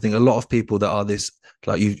thing is, I think a lot of people that are this,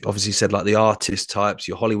 like you obviously said, like the artist types,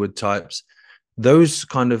 your Hollywood types, those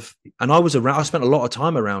kind of, and I spent a lot of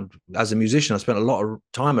time around, as a musician, I spent a lot of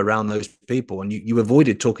time around those people, and you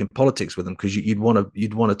avoided talking politics with them, because you'd want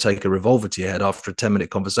to take a revolver to your head after a 10-minute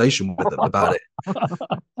conversation with them about it,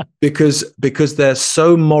 because they're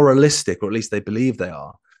so moralistic, or at least they believe they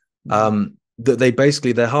are, that they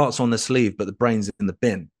basically, their heart's on their sleeve, but the brain's in the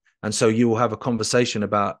bin. And so you will have a conversation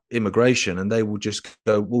about immigration, and they will just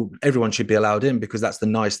go, well, everyone should be allowed in because that's the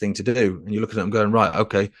nice thing to do. And you look at them going, right,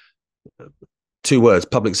 okay, 2 words,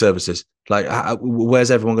 public services. Like,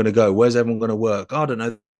 where's everyone going to go? Where's everyone going to work? I don't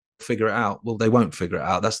know. Figure it out. Well, they won't figure it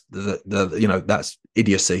out. That's that's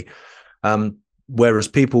idiocy. Whereas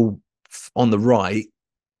people on the right,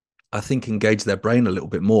 I think, engage their brain a little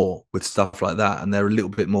bit more with stuff like that, and they're a little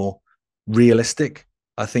bit more realistic,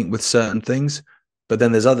 I think, with certain things. But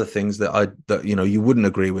then there's other things that you wouldn't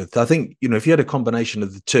agree with. I think, if you had a combination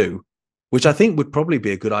of the two, which I think would probably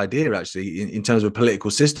be a good idea, actually, in terms of a political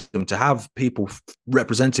system, to have people,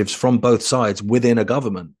 representatives from both sides within a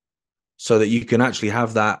government, so that you can actually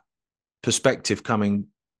have that perspective coming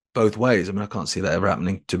both ways. I mean, I can't see that ever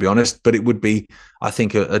happening, to be honest, but it would be, I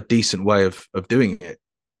think, a decent way of doing it.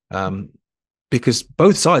 Because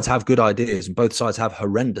both sides have good ideas and both sides have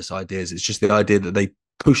horrendous ideas. It's just the idea that they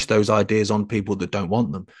push those ideas on people that don't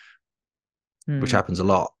want them, which happens a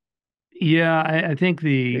lot. Yeah, I think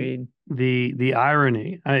the the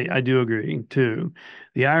irony, I do agree too.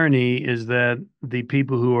 The irony is that the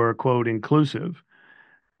people who are, quote, inclusive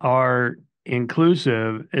are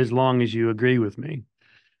inclusive as long as you agree with me.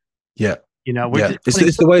 Yeah. Which is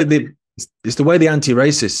it's the way the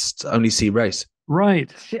anti-racists only see race.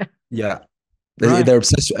 Right. Yeah. Right. They're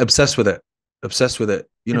obsessed with it. Obsessed with it.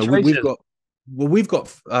 We've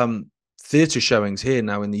got theatre showings here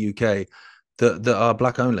now in the UK that are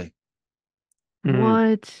black only.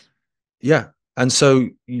 What? Yeah. And so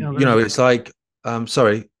it's like,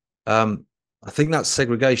 sorry, I think that's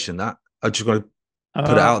segregation. That I just got to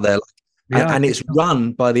put it out there. And it's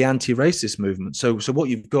run by the anti-racist movement. So what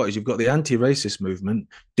you've got is the anti-racist movement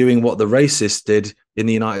doing what the racists did in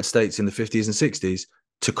the United States in the 50s and 60s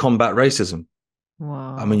to combat racism.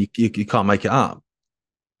 Wow. I mean, you can't make it up.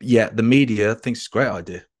 Yet the media thinks it's a great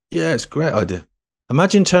idea. Yeah, it's a great idea.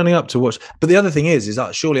 Imagine turning up to watch. But the other thing is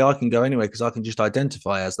that surely I can go anyway because I can just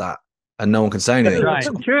identify as that and no one can say anything. Right.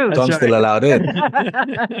 True. So I'm still allowed in.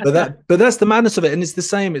 but that's the madness of it. And it's the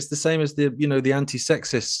same as the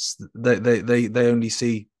anti-sexists.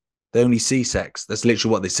 They only see sex. That's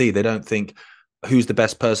literally what they see. They don't think who's the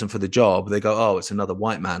best person for the job. They go, oh, it's another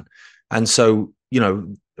white man. And so,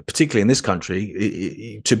 particularly in this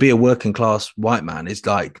country, to be a working class white man is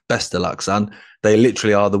like best of luck, son. They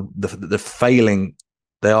literally are the failing.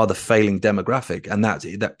 They are the failing demographic, and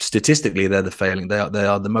that statistically they're the failing. They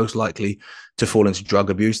are the most likely to fall into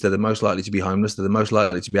drug abuse. They're the most likely to be homeless. They're the most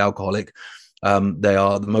likely to be alcoholic. They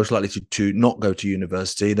are the most likely to not go to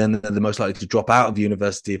university. Then they're the most likely to drop out of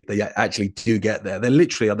university if they actually do get there.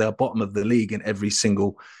 They're bottom of the league in every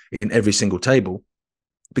single table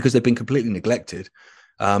because they've been completely neglected.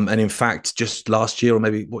 And in fact, just last year, or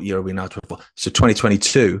maybe what year are we now? So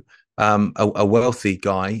 2022, a wealthy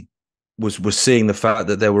guy was seeing the fact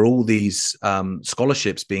that there were all these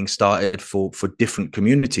scholarships being started for different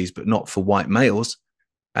communities, but not for white males.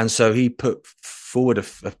 And so he put forward a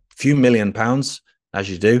few £1 million, as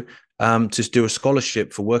you do, to do a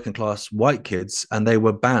scholarship for working class white kids, and they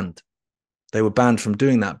were banned. They were banned from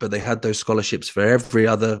doing that, but they had those scholarships for every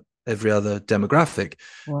other demographic.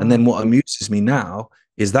 Wow. And then what amuses me now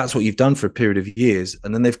is that's what you've done for a period of years,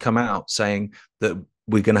 and then they've come out saying that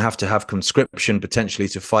we're going to have conscription potentially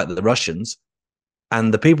to fight the Russians,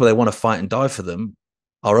 and the people they want to fight and die for them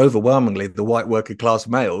are overwhelmingly the white working class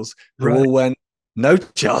males who all went, no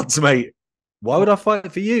chance, mate. Why would I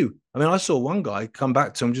fight for you? I mean, I saw one guy come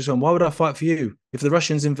back to him just saying, why would I fight for you? If the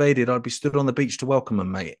Russians invaded, I'd be stood on the beach to welcome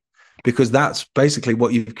them, mate. Because that's basically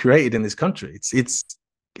what you've created in this country.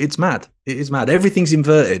 It's mad. It is mad. Everything's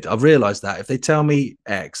inverted. I've realized that. If they tell me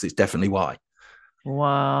X, it's definitely Y.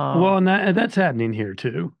 Wow. Well, and that's happening here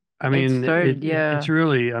too. I mean, it's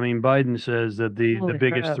really. I mean, Biden says that the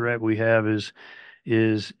biggest threat we have is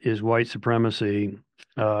white supremacy.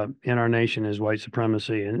 In our nation is white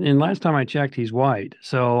supremacy, and last time I checked, he's white.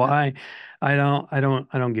 So I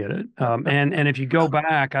don't get it. And if you go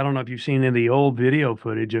back, I don't know if you've seen any of the old video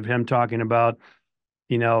footage of him talking about,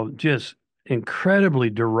 just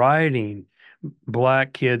incredibly deriding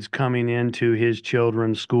Black kids coming into his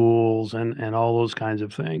children's schools and all those kinds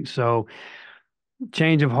of things. So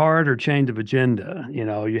change of heart or change of agenda,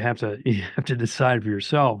 you have to decide for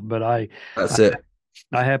yourself. But I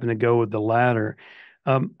happen to go with the latter.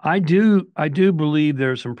 I do believe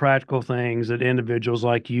there's some practical things that individuals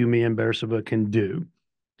like you, me, and Bersaba can do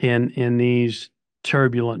in these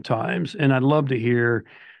turbulent times. And I'd love to hear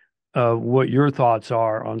what your thoughts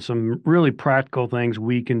are on some really practical things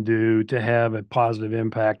we can do to have a positive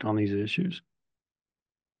impact on these issues.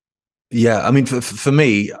 Yeah, I mean, for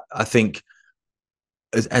me, I think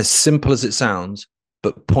as simple as it sounds,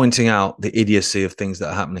 but pointing out the idiocy of things that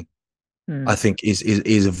are happening, I think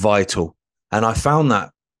is vital. And I found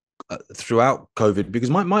that throughout COVID, because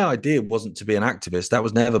my idea wasn't to be an activist. That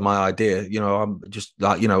was never my idea. I'm just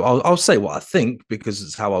like, I'll say what I think because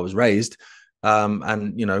it's how I was raised.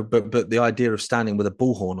 But the idea of standing with a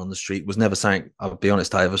bullhorn on the street was never something, I'll be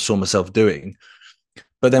honest, I ever saw myself doing.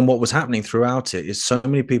 But then what was happening throughout it is so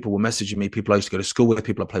many people were messaging me, people I used to go to school with,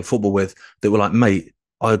 people I played football with, that were like, mate,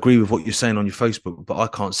 I agree with what you're saying on your Facebook, but I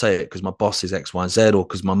can't say it because my boss is X, Y, and Z, or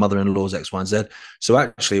because my mother-in-law is X, Y, and Z. So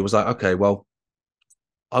actually it was like, okay, well,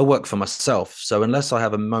 I work for myself. So unless I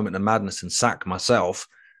have a moment of madness and sack myself,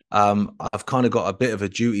 I've kind of got a bit of a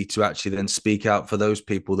duty to actually then speak out for those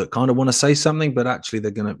people that kind of want to say something, but actually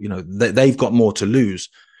they're going to, they've got more to lose.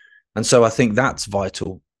 And so I think that's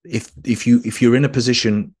vital. If you're in a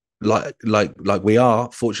position like we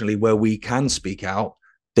are, fortunately, where we can speak out,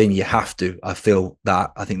 then you have to. I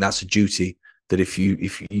think that's a duty, that if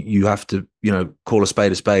you have to, call a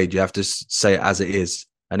spade, you have to say it as it is.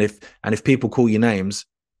 And if people call you names,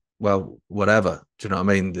 well, whatever. Do you know what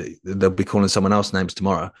I mean? They'll be calling someone else names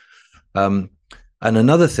tomorrow. And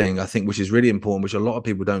another thing I think, which is really important, which a lot of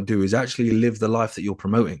people don't do, is actually live the life that you're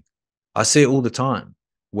promoting. I see it all the time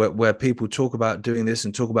where people talk about doing this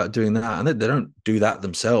and talk about doing that, and they don't do that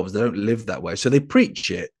themselves. They don't live that way. So they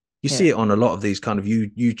preach it. You see it on a lot of these kind of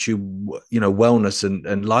YouTube, wellness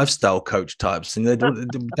and lifestyle coach types, and they're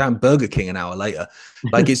down Burger King an hour later.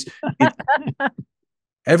 Like it's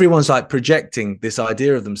everyone's like projecting this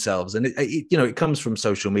idea of themselves, and it comes from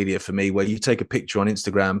social media for me, where you take a picture on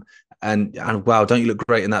Instagram and wow, don't you look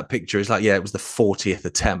great in that picture? It's like, yeah, it was the 40th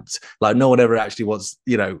attempt. Like no one ever actually wants,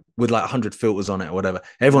 with like 100 filters on it or whatever.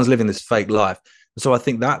 Everyone's living this fake life. So I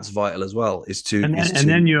think that's vital as well,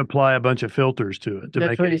 then you apply a bunch of filters to it.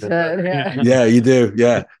 That's what he said. Yeah, you do.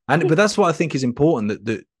 Yeah. But that's what I think is important,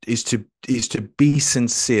 that is to be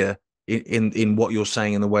sincere in what you're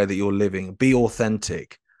saying, in the way that you're living, be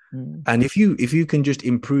authentic. And if you can just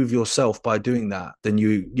improve yourself by doing that, then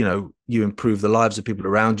you improve the lives of people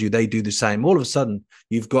around you. They do the same. All of a sudden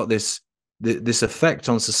you've got this effect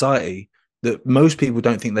on society that most people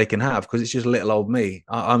don't think they can have, because it's just little old me.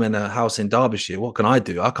 I'm in a house in Derbyshire. What can I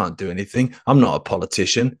do? I can't do anything. I'm not a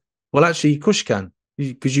politician. Well, actually, of course you can,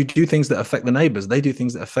 because you do things that affect the neighbors. They do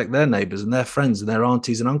things that affect their neighbors and their friends and their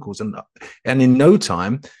aunties and uncles. And in no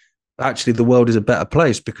time, actually, the world is a better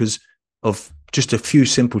place because of just a few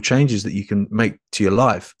simple changes that you can make to your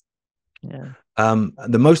life. Yeah.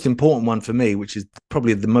 The most important one for me, which is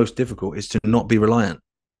probably the most difficult, is to not be reliant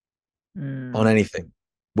on anything,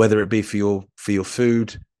 whether it be for your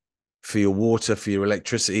food, for your water, for your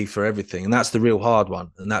electricity, for everything. And that's the real hard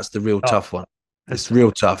one. And that's the real tough one. It's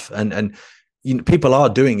real tough. And people are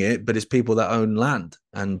doing it, but it's people that own land.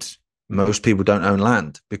 And most people don't own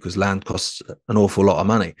land because land costs an awful lot of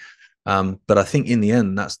money. But I think in the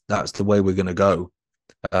end, that's the way we're going to go,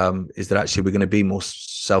 is that actually we're going to be more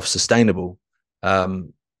self-sustainable,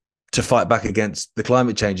 to fight back against the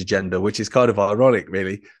climate change agenda, which is kind of ironic,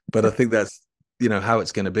 really. But I think that's, how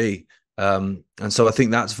it's going to be. And so I think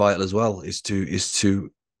that's vital as well, is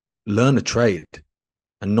to learn a trade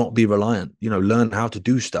and not be reliant, learn how to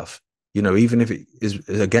do stuff, even if it is,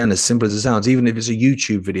 again, as simple as it sounds, even if it's a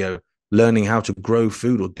YouTube video, learning how to grow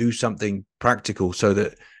food or do something practical, so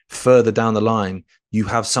that further down the line, you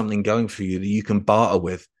have something going for you that you can barter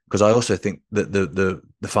with. Because I also think that the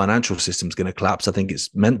financial system is going to collapse. I think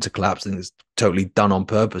it's meant to collapse. I think it's totally done on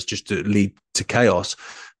purpose, just to lead to chaos.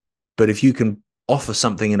 But if you can offer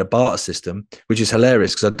something in a barter system, which is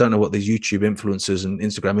hilarious, because I don't know what these YouTube influencers and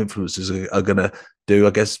Instagram influencers are going to do. I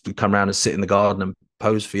guess come around and sit in the garden and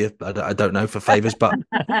pose for you. I don't know, for favors, but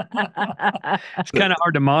it's kind of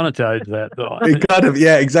hard to monetize that, though. It kind of,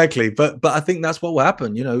 yeah, exactly. But I think that's what will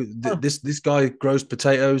happen. This guy grows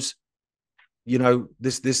potatoes.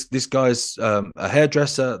 This guy's a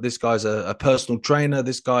hairdresser. This guy's a personal trainer.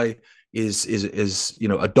 This guy is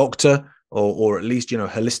a doctor, or at least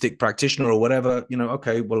holistic practitioner or whatever.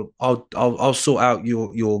 Okay, well, I'll sort out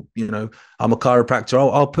your I'm a chiropractor.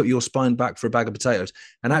 I'll put your spine back for a bag of potatoes.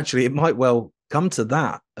 And actually, it might well come to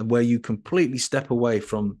that, and where you completely step away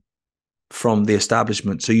from the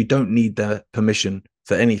establishment, so you don't need their permission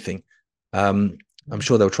for anything. I'm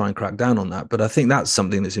sure they'll try and crack down on that, but I think that's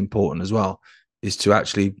something that's important as well, is to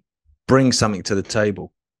actually bring something to the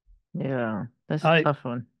table. Yeah, that's a tough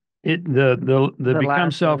one. The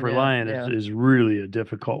become self-reliant is really a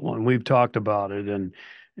difficult one. We've talked about it,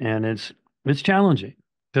 and it's challenging,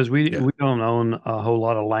 because we don't own a whole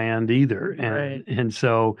lot of land either, and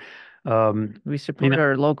so we support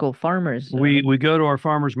our local farmers. We go to our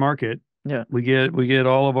farmers market. Yeah, we get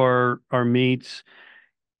all of our meats,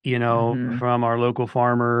 from our local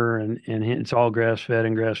farmer, and it's all grass fed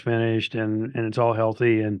and grass finished, and it's all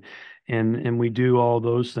healthy, and we do all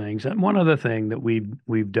those things. And one other thing that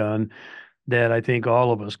we've done that I think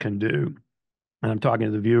all of us can do, and I'm talking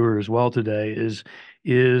to the viewer as well today,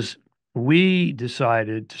 is we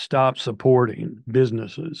decided to stop supporting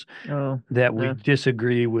businesses that we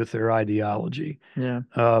disagree with their ideology. Yeah.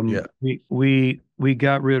 We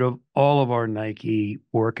got rid of all of our Nike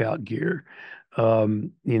workout gear.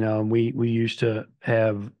 We used to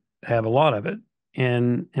have a lot of it,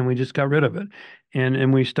 and we just got rid of it,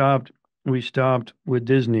 and we stopped with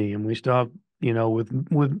Disney, and we stopped,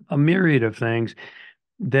 with a myriad of things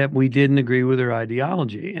that we didn't agree with their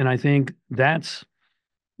ideology. And I think that's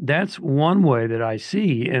one way that I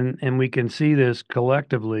see, and we can see this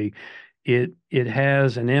collectively. It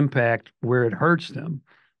has an impact where it hurts them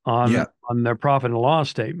on their profit and loss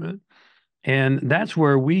statement. And that's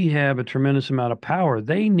where we have a tremendous amount of power.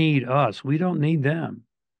 They need us. We don't need them.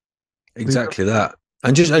 Exactly that.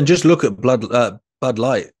 And just look at Bud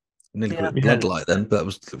Light. nearly call it Bloodlight then, but that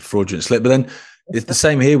was a fraudulent slip. But then it's the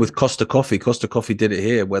same here with Costa Coffee. Costa Coffee did it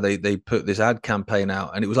here, where they put this ad campaign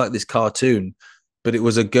out, and it was like this cartoon, but it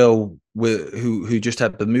was a girl who just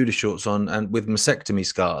had Bermuda shorts on and with mastectomy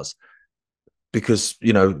scars, because they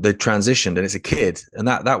transitioned, and it's a kid, and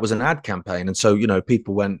that was an ad campaign, and so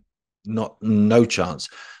people went no chance.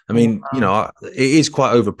 I mean, it is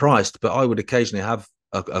quite overpriced, but I would occasionally have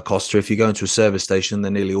a Costa. If you go into a service station,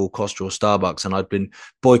 they're nearly all Costa or Starbucks, and I'd been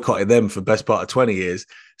boycotting them for the best part of 20 years.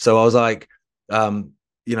 So I was like, well,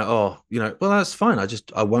 that's fine.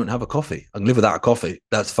 I won't have a coffee. I can live without a coffee.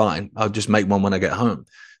 That's fine. I'll just make one when I get home.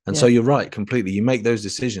 And so you're right, completely. You make those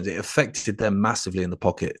decisions. It affected them massively in the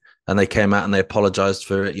pocket, and they came out and they apologized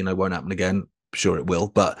for it. Won't happen again. Sure it will,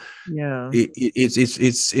 but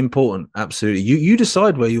it's important. Absolutely. You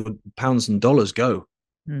decide where your pounds and dollars go.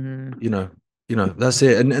 That's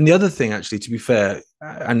it. And the other thing, actually, to be fair,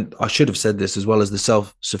 and I should have said this as well as the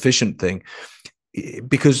self-sufficient thing,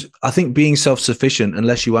 because I think being self-sufficient,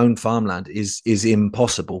 unless you own farmland, is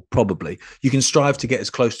impossible. Probably you can strive to get as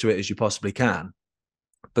close to it as you possibly can,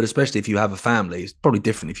 but especially if you have a family, it's probably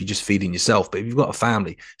different if you're just feeding yourself. But if you've got a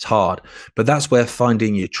family, it's hard. But that's where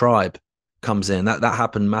finding your tribe comes in. That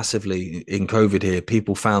happened massively in COVID here.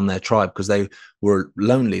 People found their tribe because they were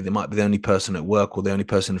lonely. They might be the only person at work, or the only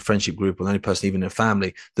person in a friendship group, or the only person even in a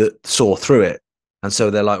family that saw through it. And so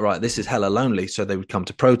they're like, right, this is hella lonely. So they would come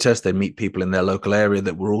to protest. They'd meet people in their local area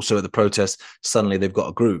that were also at the protest. Suddenly they've got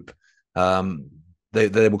a group.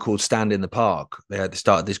 They were called Stand in the Park. They had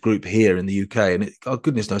started this group here in the UK, and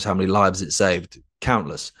goodness knows how many lives it saved,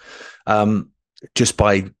 countless. Just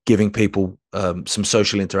by giving people some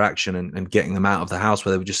social interaction and getting them out of the house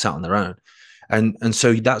where they were just sat on their own. And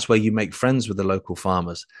so that's where you make friends with the local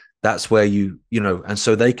farmers. That's where and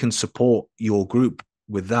so they can support your group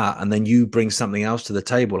with that. And then you bring something else to the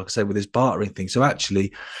table, like I say, with this bartering thing. So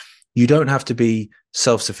actually, you don't have to be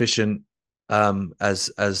self-sufficient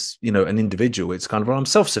as an individual. It's kind of, well, I'm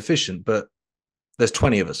self-sufficient, but there's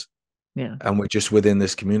 20 of us. Yeah. And we're just within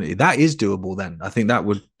this community. That is doable then. I think that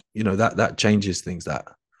would, that changes things. That.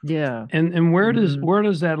 Yeah. And where does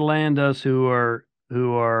that land us who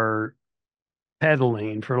are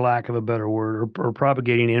peddling, for lack of a better word, or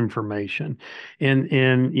propagating information?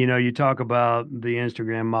 And you talk about the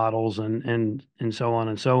Instagram models and so on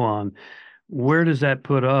and so on. Where does that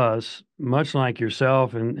put us, much like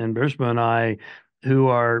yourself and Brisbane and I, who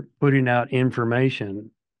are putting out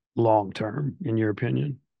information long term, in your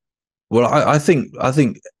opinion? Well, I think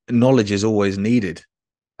knowledge is always needed,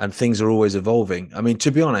 and things are always evolving. I mean,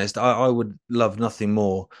 to be honest, I would love nothing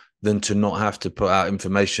more than to not have to put out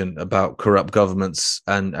information about corrupt governments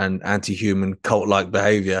and anti-human cult-like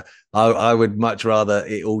behavior. I would much rather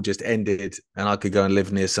it all just ended and I could go and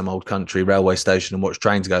live near some old country railway station and watch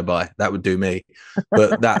trains go by. That would do me.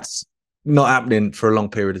 But that's not happening for a long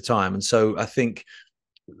period of time. And so I think,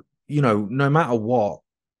 no matter what,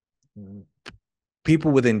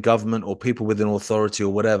 people within government or people within authority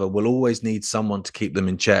or whatever will always need someone to keep them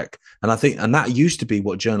in check. And I think, and that used to be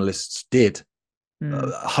what journalists did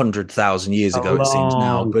 100,000 years ago, it seems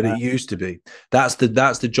now, but it used to be. That's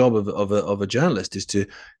the job of a journalist, is to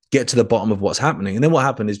get to the bottom of what's happening. And then what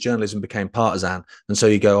happened is journalism became partisan. And so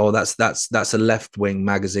you go, oh, that's a left-wing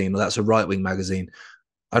magazine, or that's a right-wing magazine.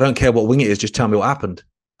 I don't care what wing it is, just tell me what happened.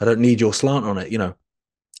 I don't need your slant on it,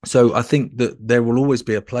 So I think that there will always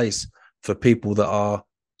be a place for people that are,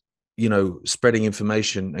 spreading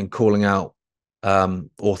information and calling out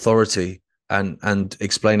authority and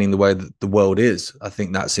explaining the way that the world is. I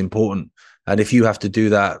think that's important. And if you have to do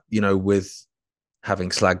that, with having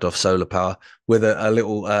slagged off solar power, with a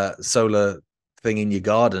little solar thing in your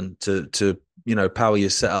garden to power your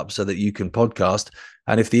setup so that you can podcast,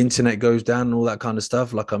 and if the internet goes down and all that kind of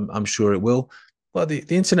stuff, like I'm sure it will, well, the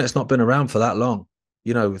internet's not been around for that long.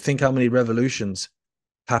 Think how many revolutions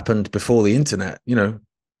happened before the internet.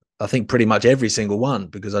 I think pretty much every single one,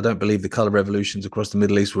 because I don't believe the color revolutions across the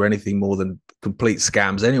Middle East were anything more than complete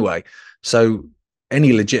scams anyway. So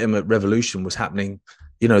any legitimate revolution was happening.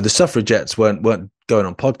 The suffragettes weren't going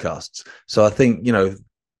on podcasts. So I think,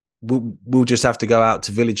 we'll just have to go out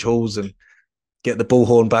to village halls and get the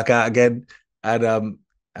bullhorn back out again and get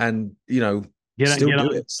on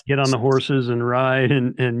the horses and ride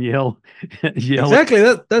and yell. Exactly.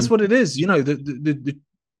 That's what it is. The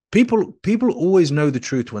people always know the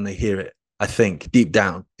truth when they hear it. I think deep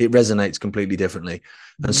down it resonates completely differently.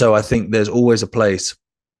 And so I think there's always a place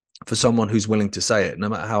for someone who's willing to say it, no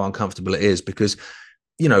matter how uncomfortable it is, because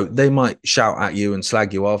they might shout at you and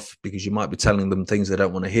slag you off because you might be telling them things they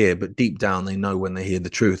don't want to hear, but deep down they know when they hear the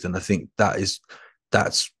truth. And I think that's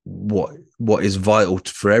what is vital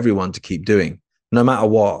for everyone to keep doing, no matter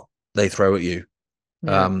what. they throw at you.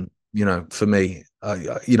 Yeah. You know, for me,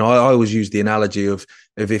 you know, I always use the analogy of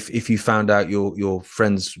if you found out your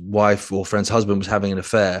friend's wife or friend's husband was having an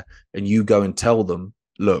affair, and you go and tell them,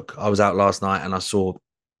 look, I was out last night and I saw,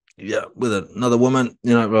 yeah, with another woman,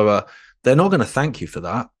 you know, blah, blah. They're not going to thank you for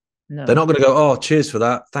that. They're No. not going to go, oh, cheers for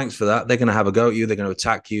that, thanks for that. They're going to have a go at you. They're going to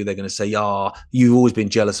attack you. They're going to say, oh, you've always been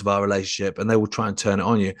jealous of our relationship, and they will try and turn it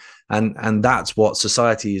on you. And that's what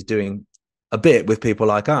society is doing a bit with people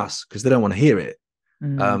like us, because they don't want to hear it.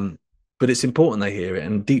 Mm. But it's important they hear it,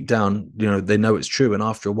 and deep down, you know, they know it's true. And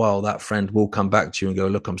after a while, that friend will come back to you and go,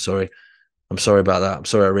 look, I'm sorry about that. I'm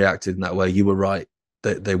sorry I reacted in that way. You were right.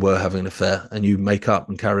 They were having an affair, and you make up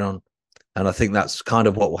and carry on. And I think that's kind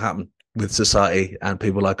of what will happen with society and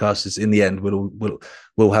people like us. Is in the end,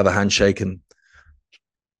 we'll have a handshake and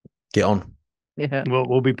get on. Yeah.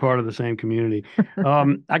 We'll be part of the same community.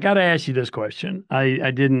 I got to ask you this question.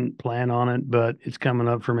 I didn't plan on it, but it's coming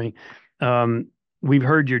up for me. We've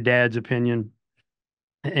heard your dad's opinion,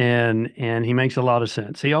 and he makes a lot of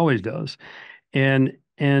sense. He always does. And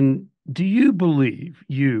do you believe,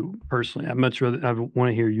 you personally, I want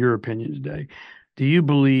to hear your opinion today. Do you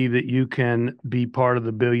believe that you can be part of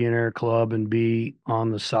the billionaire club and be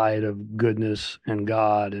on the side of goodness and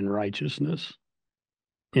God and righteousness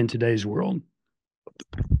in today's world?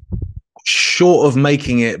 Short of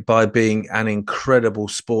making it by being an incredible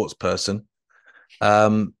sports person,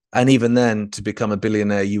 and even then, to become a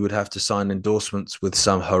billionaire, you would have to sign endorsements with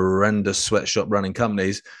some horrendous sweatshop running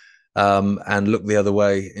companies, and look the other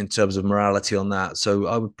way in terms of morality on that. So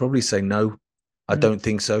I would probably say no. I don't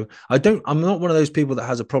think so. I'm not one of those people that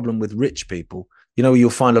has a problem with rich people. You know, you'll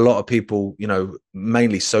find a lot of people, you know,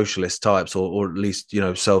 mainly socialist types, or at least, you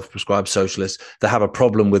know, self-prescribed socialists, that have a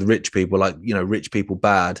problem with rich people, like, you know, rich people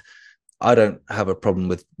bad. I don't have a problem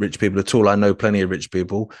with rich people at all. I know plenty of rich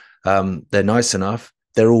people. They're nice enough.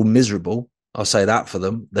 They're all miserable. I'll say that for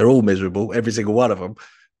them. They're all miserable, every single one of them.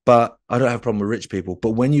 But I don't have a problem with rich people.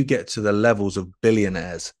 But when you get to the levels of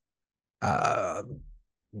billionaires, I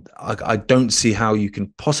don't see how you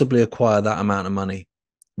can possibly acquire that amount of money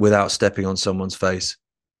without stepping on someone's face.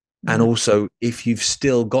 And also, if you've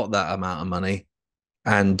still got that amount of money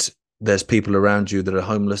and there's people around you that are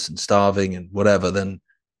homeless and starving and whatever, then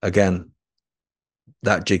again,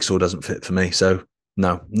 that jigsaw doesn't fit for me. So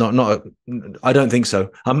no, I don't think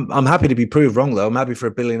so. I'm happy to be proved wrong, though. I'm happy for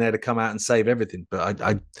a billionaire to come out and save everything, but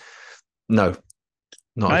no,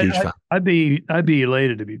 not a huge fan. I'd be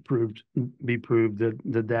elated to be proved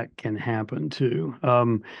that can happen too.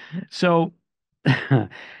 So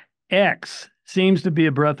X seems to be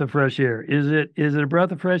a breath of fresh air. Is it a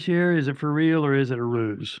breath of fresh air? Is it for real, or is it a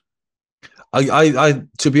ruse? I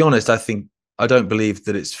to be honest, I don't believe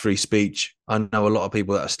that it's free speech. I know a lot of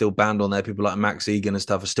people that are still banned on there. People like Max Egan and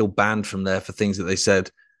stuff are still banned from there for things that they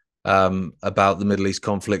said about the Middle East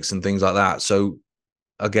conflicts and things like that. So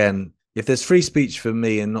again, if there's free speech for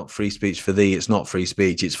me and not free speech for thee, it's not free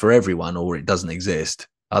speech. It's for everyone, or it doesn't exist.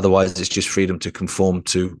 Otherwise, it's just freedom to conform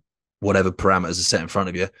to whatever parameters are set in front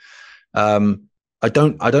of you. I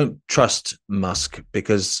don't trust Musk,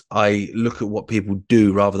 because I look at what people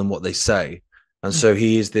do rather than what they say. And so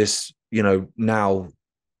he is this, you know, now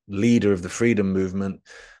leader of the freedom movement,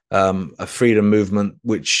 a freedom movement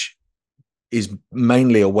which is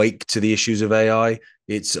mainly awake to the issues of AI.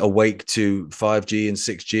 It's awake to 5G and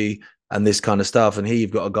 6G and this kind of stuff. And here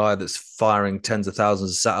you've got a guy that's firing tens of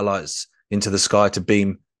thousands of satellites into the sky to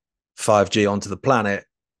beam 5G onto the planet,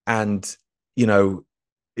 and, you know,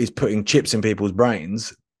 is putting chips in people's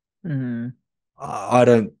brains. I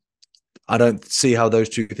don't see how those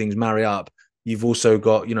two things marry up. You've also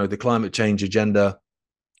got, you know, the climate change agenda,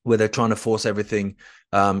 where they're trying to force everything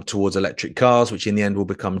towards electric cars, which in the end will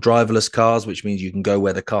become driverless cars, which means you can go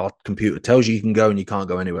where the car computer tells you can go and you can't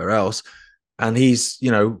go anywhere else. And he's,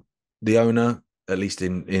 you know, the owner, at least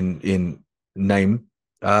in name,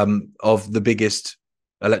 of the biggest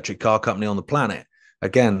electric car company on the planet.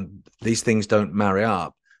 Again, these things don't marry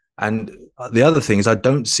up. And the other thing is, I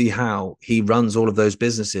don't see how he runs all of those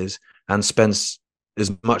businesses and spends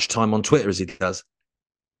as much time on Twitter as he does.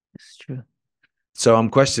 It's true. So I'm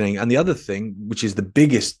questioning. And the other thing, which is the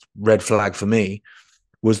biggest red flag for me,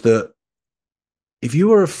 was that if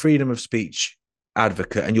you are a freedom of speech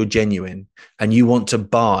advocate and you're genuine and you want to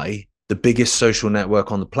buy the biggest social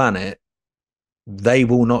network on the planet, they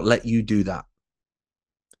will not let you do that.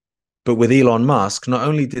 But with Elon Musk, not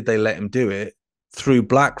only did they let him do it, through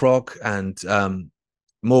BlackRock and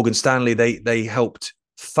Morgan Stanley, they helped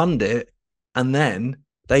fund it. And then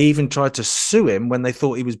they even tried to sue him when they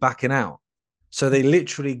thought he was backing out. So they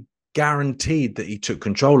literally guaranteed that he took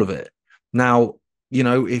control of it. Now, you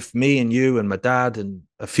know, if me and you and my dad and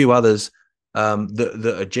a few others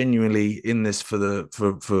that are genuinely in this for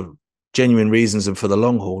genuine reasons and for the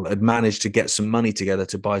long haul had managed to get some money together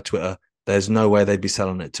to buy Twitter, there's no way they'd be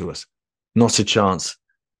selling it to us. Not a chance.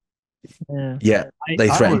 Yeah, they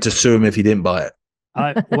threatened to sue him if he didn't buy it.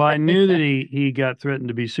 I knew that he got threatened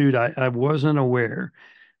to be sued. I wasn't aware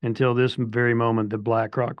until this very moment that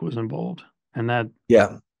BlackRock was involved, and that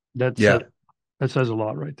says a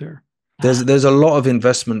lot right there. There's a lot of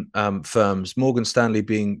investment firms, Morgan Stanley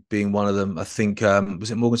being one of them. I think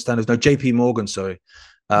was it Morgan Stanley? No, JP Morgan, sorry.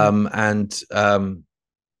 And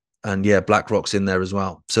yeah, BlackRock's in there as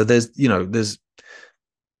well. So there's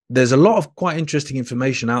a lot of quite interesting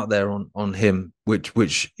information out there on him, which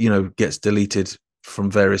gets deleted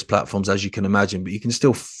from various platforms, as you can imagine, but you can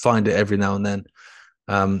still find it every now and then.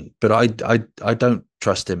 But I don't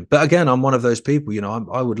trust him. But again, I'm one of those people,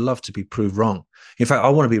 I would love to be proved wrong. In fact, I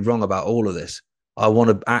want to be wrong about all of this. I want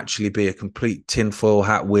to actually be a complete tinfoil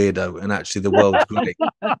hat weirdo, and actually the world's great.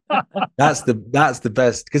 That's the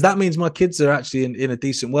best, because that means my kids are actually in a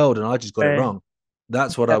decent world, and I just got it wrong.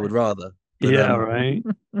 That's what I would rather. But, right.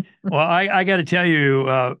 Well, I got to tell you,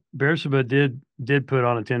 Bersaba did put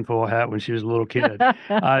on a tinfoil hat when she was a little kid.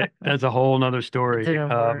 That's a whole nother story.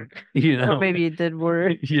 Or maybe it did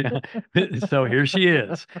work. Yeah. So here she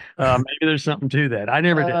is. Maybe there's something to that. I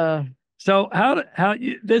never did. So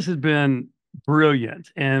this has been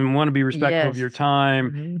brilliant, and want to be respectful of your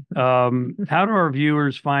time. Mm-hmm. How do our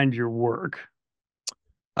viewers find your work?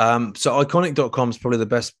 So Ickonic.com is probably the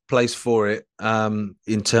best place for it,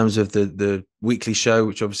 in terms of the weekly show,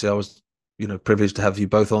 which obviously I was, privileged to have you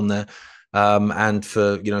both on there. And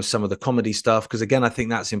for, some of the comedy stuff, because again, I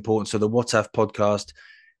think that's important. So the WTAF podcast,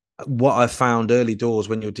 what I found early doors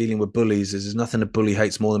when you're dealing with bullies is there's nothing a bully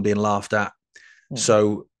hates more than being laughed at. Yeah.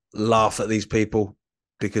 So laugh at these people,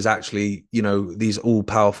 because actually, these all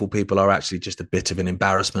powerful people are actually just a bit of an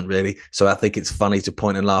embarrassment, really. So I think it's funny to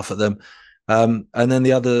point and laugh at them. And then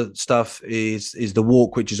the other stuff is the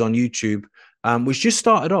walk, which is on YouTube, which just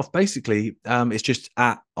started off basically. It's just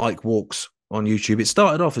at Ike Walks on YouTube. It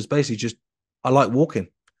started off as basically just, I like walking.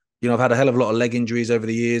 I've had a hell of a lot of leg injuries over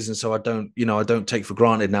the years. And so I don't take for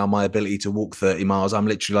granted now my ability to walk 30 miles. I'm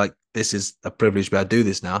literally like, this is a privilege to be able to do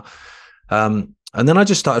this now. And then I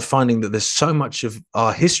just started finding that there's so much of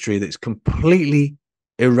our history that's completely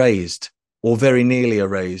erased or very nearly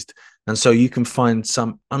erased. And so you can find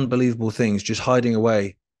some unbelievable things just hiding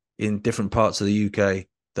away in different parts of the UK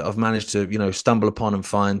that I've managed to, stumble upon and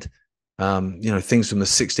find, things from the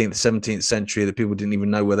 16th, 17th century that people didn't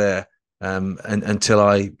even know were there. And until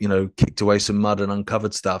I, kicked away some mud and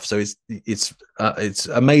uncovered stuff. So it's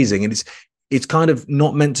amazing. And it's kind of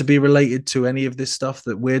not meant to be related to any of this stuff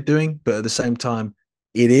that we're doing, but at the same time,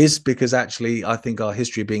 it is, because actually I think our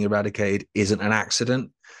history being eradicated isn't an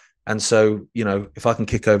accident. And so, if I can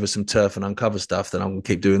kick over some turf and uncover stuff, then I'm going to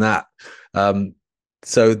keep doing that.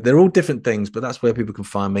 So they're all different things, but that's where people can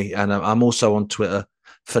find me. And I'm also on Twitter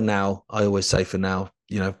for now. I always say for now,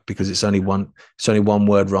 because it's only one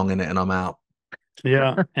word wrong in it and I'm out.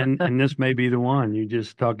 Yeah. And this may be the one. You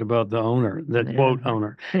just talked about the owner, quote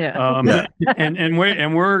owner. Yeah. And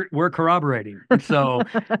we're corroborating. So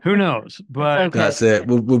who knows? But that's it.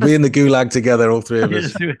 We'll be in the gulag together, all three of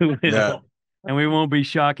us. Yeah. And we won't be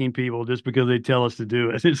shocking people just because they tell us to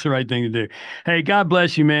do it. It's the right thing to do. Hey, God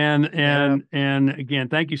bless you, man. And again,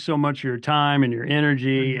 thank you so much for your time and your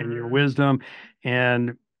energy and your wisdom.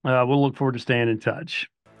 And we'll look forward to staying in touch.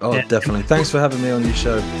 Oh, definitely. Thanks for having me on your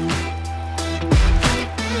show.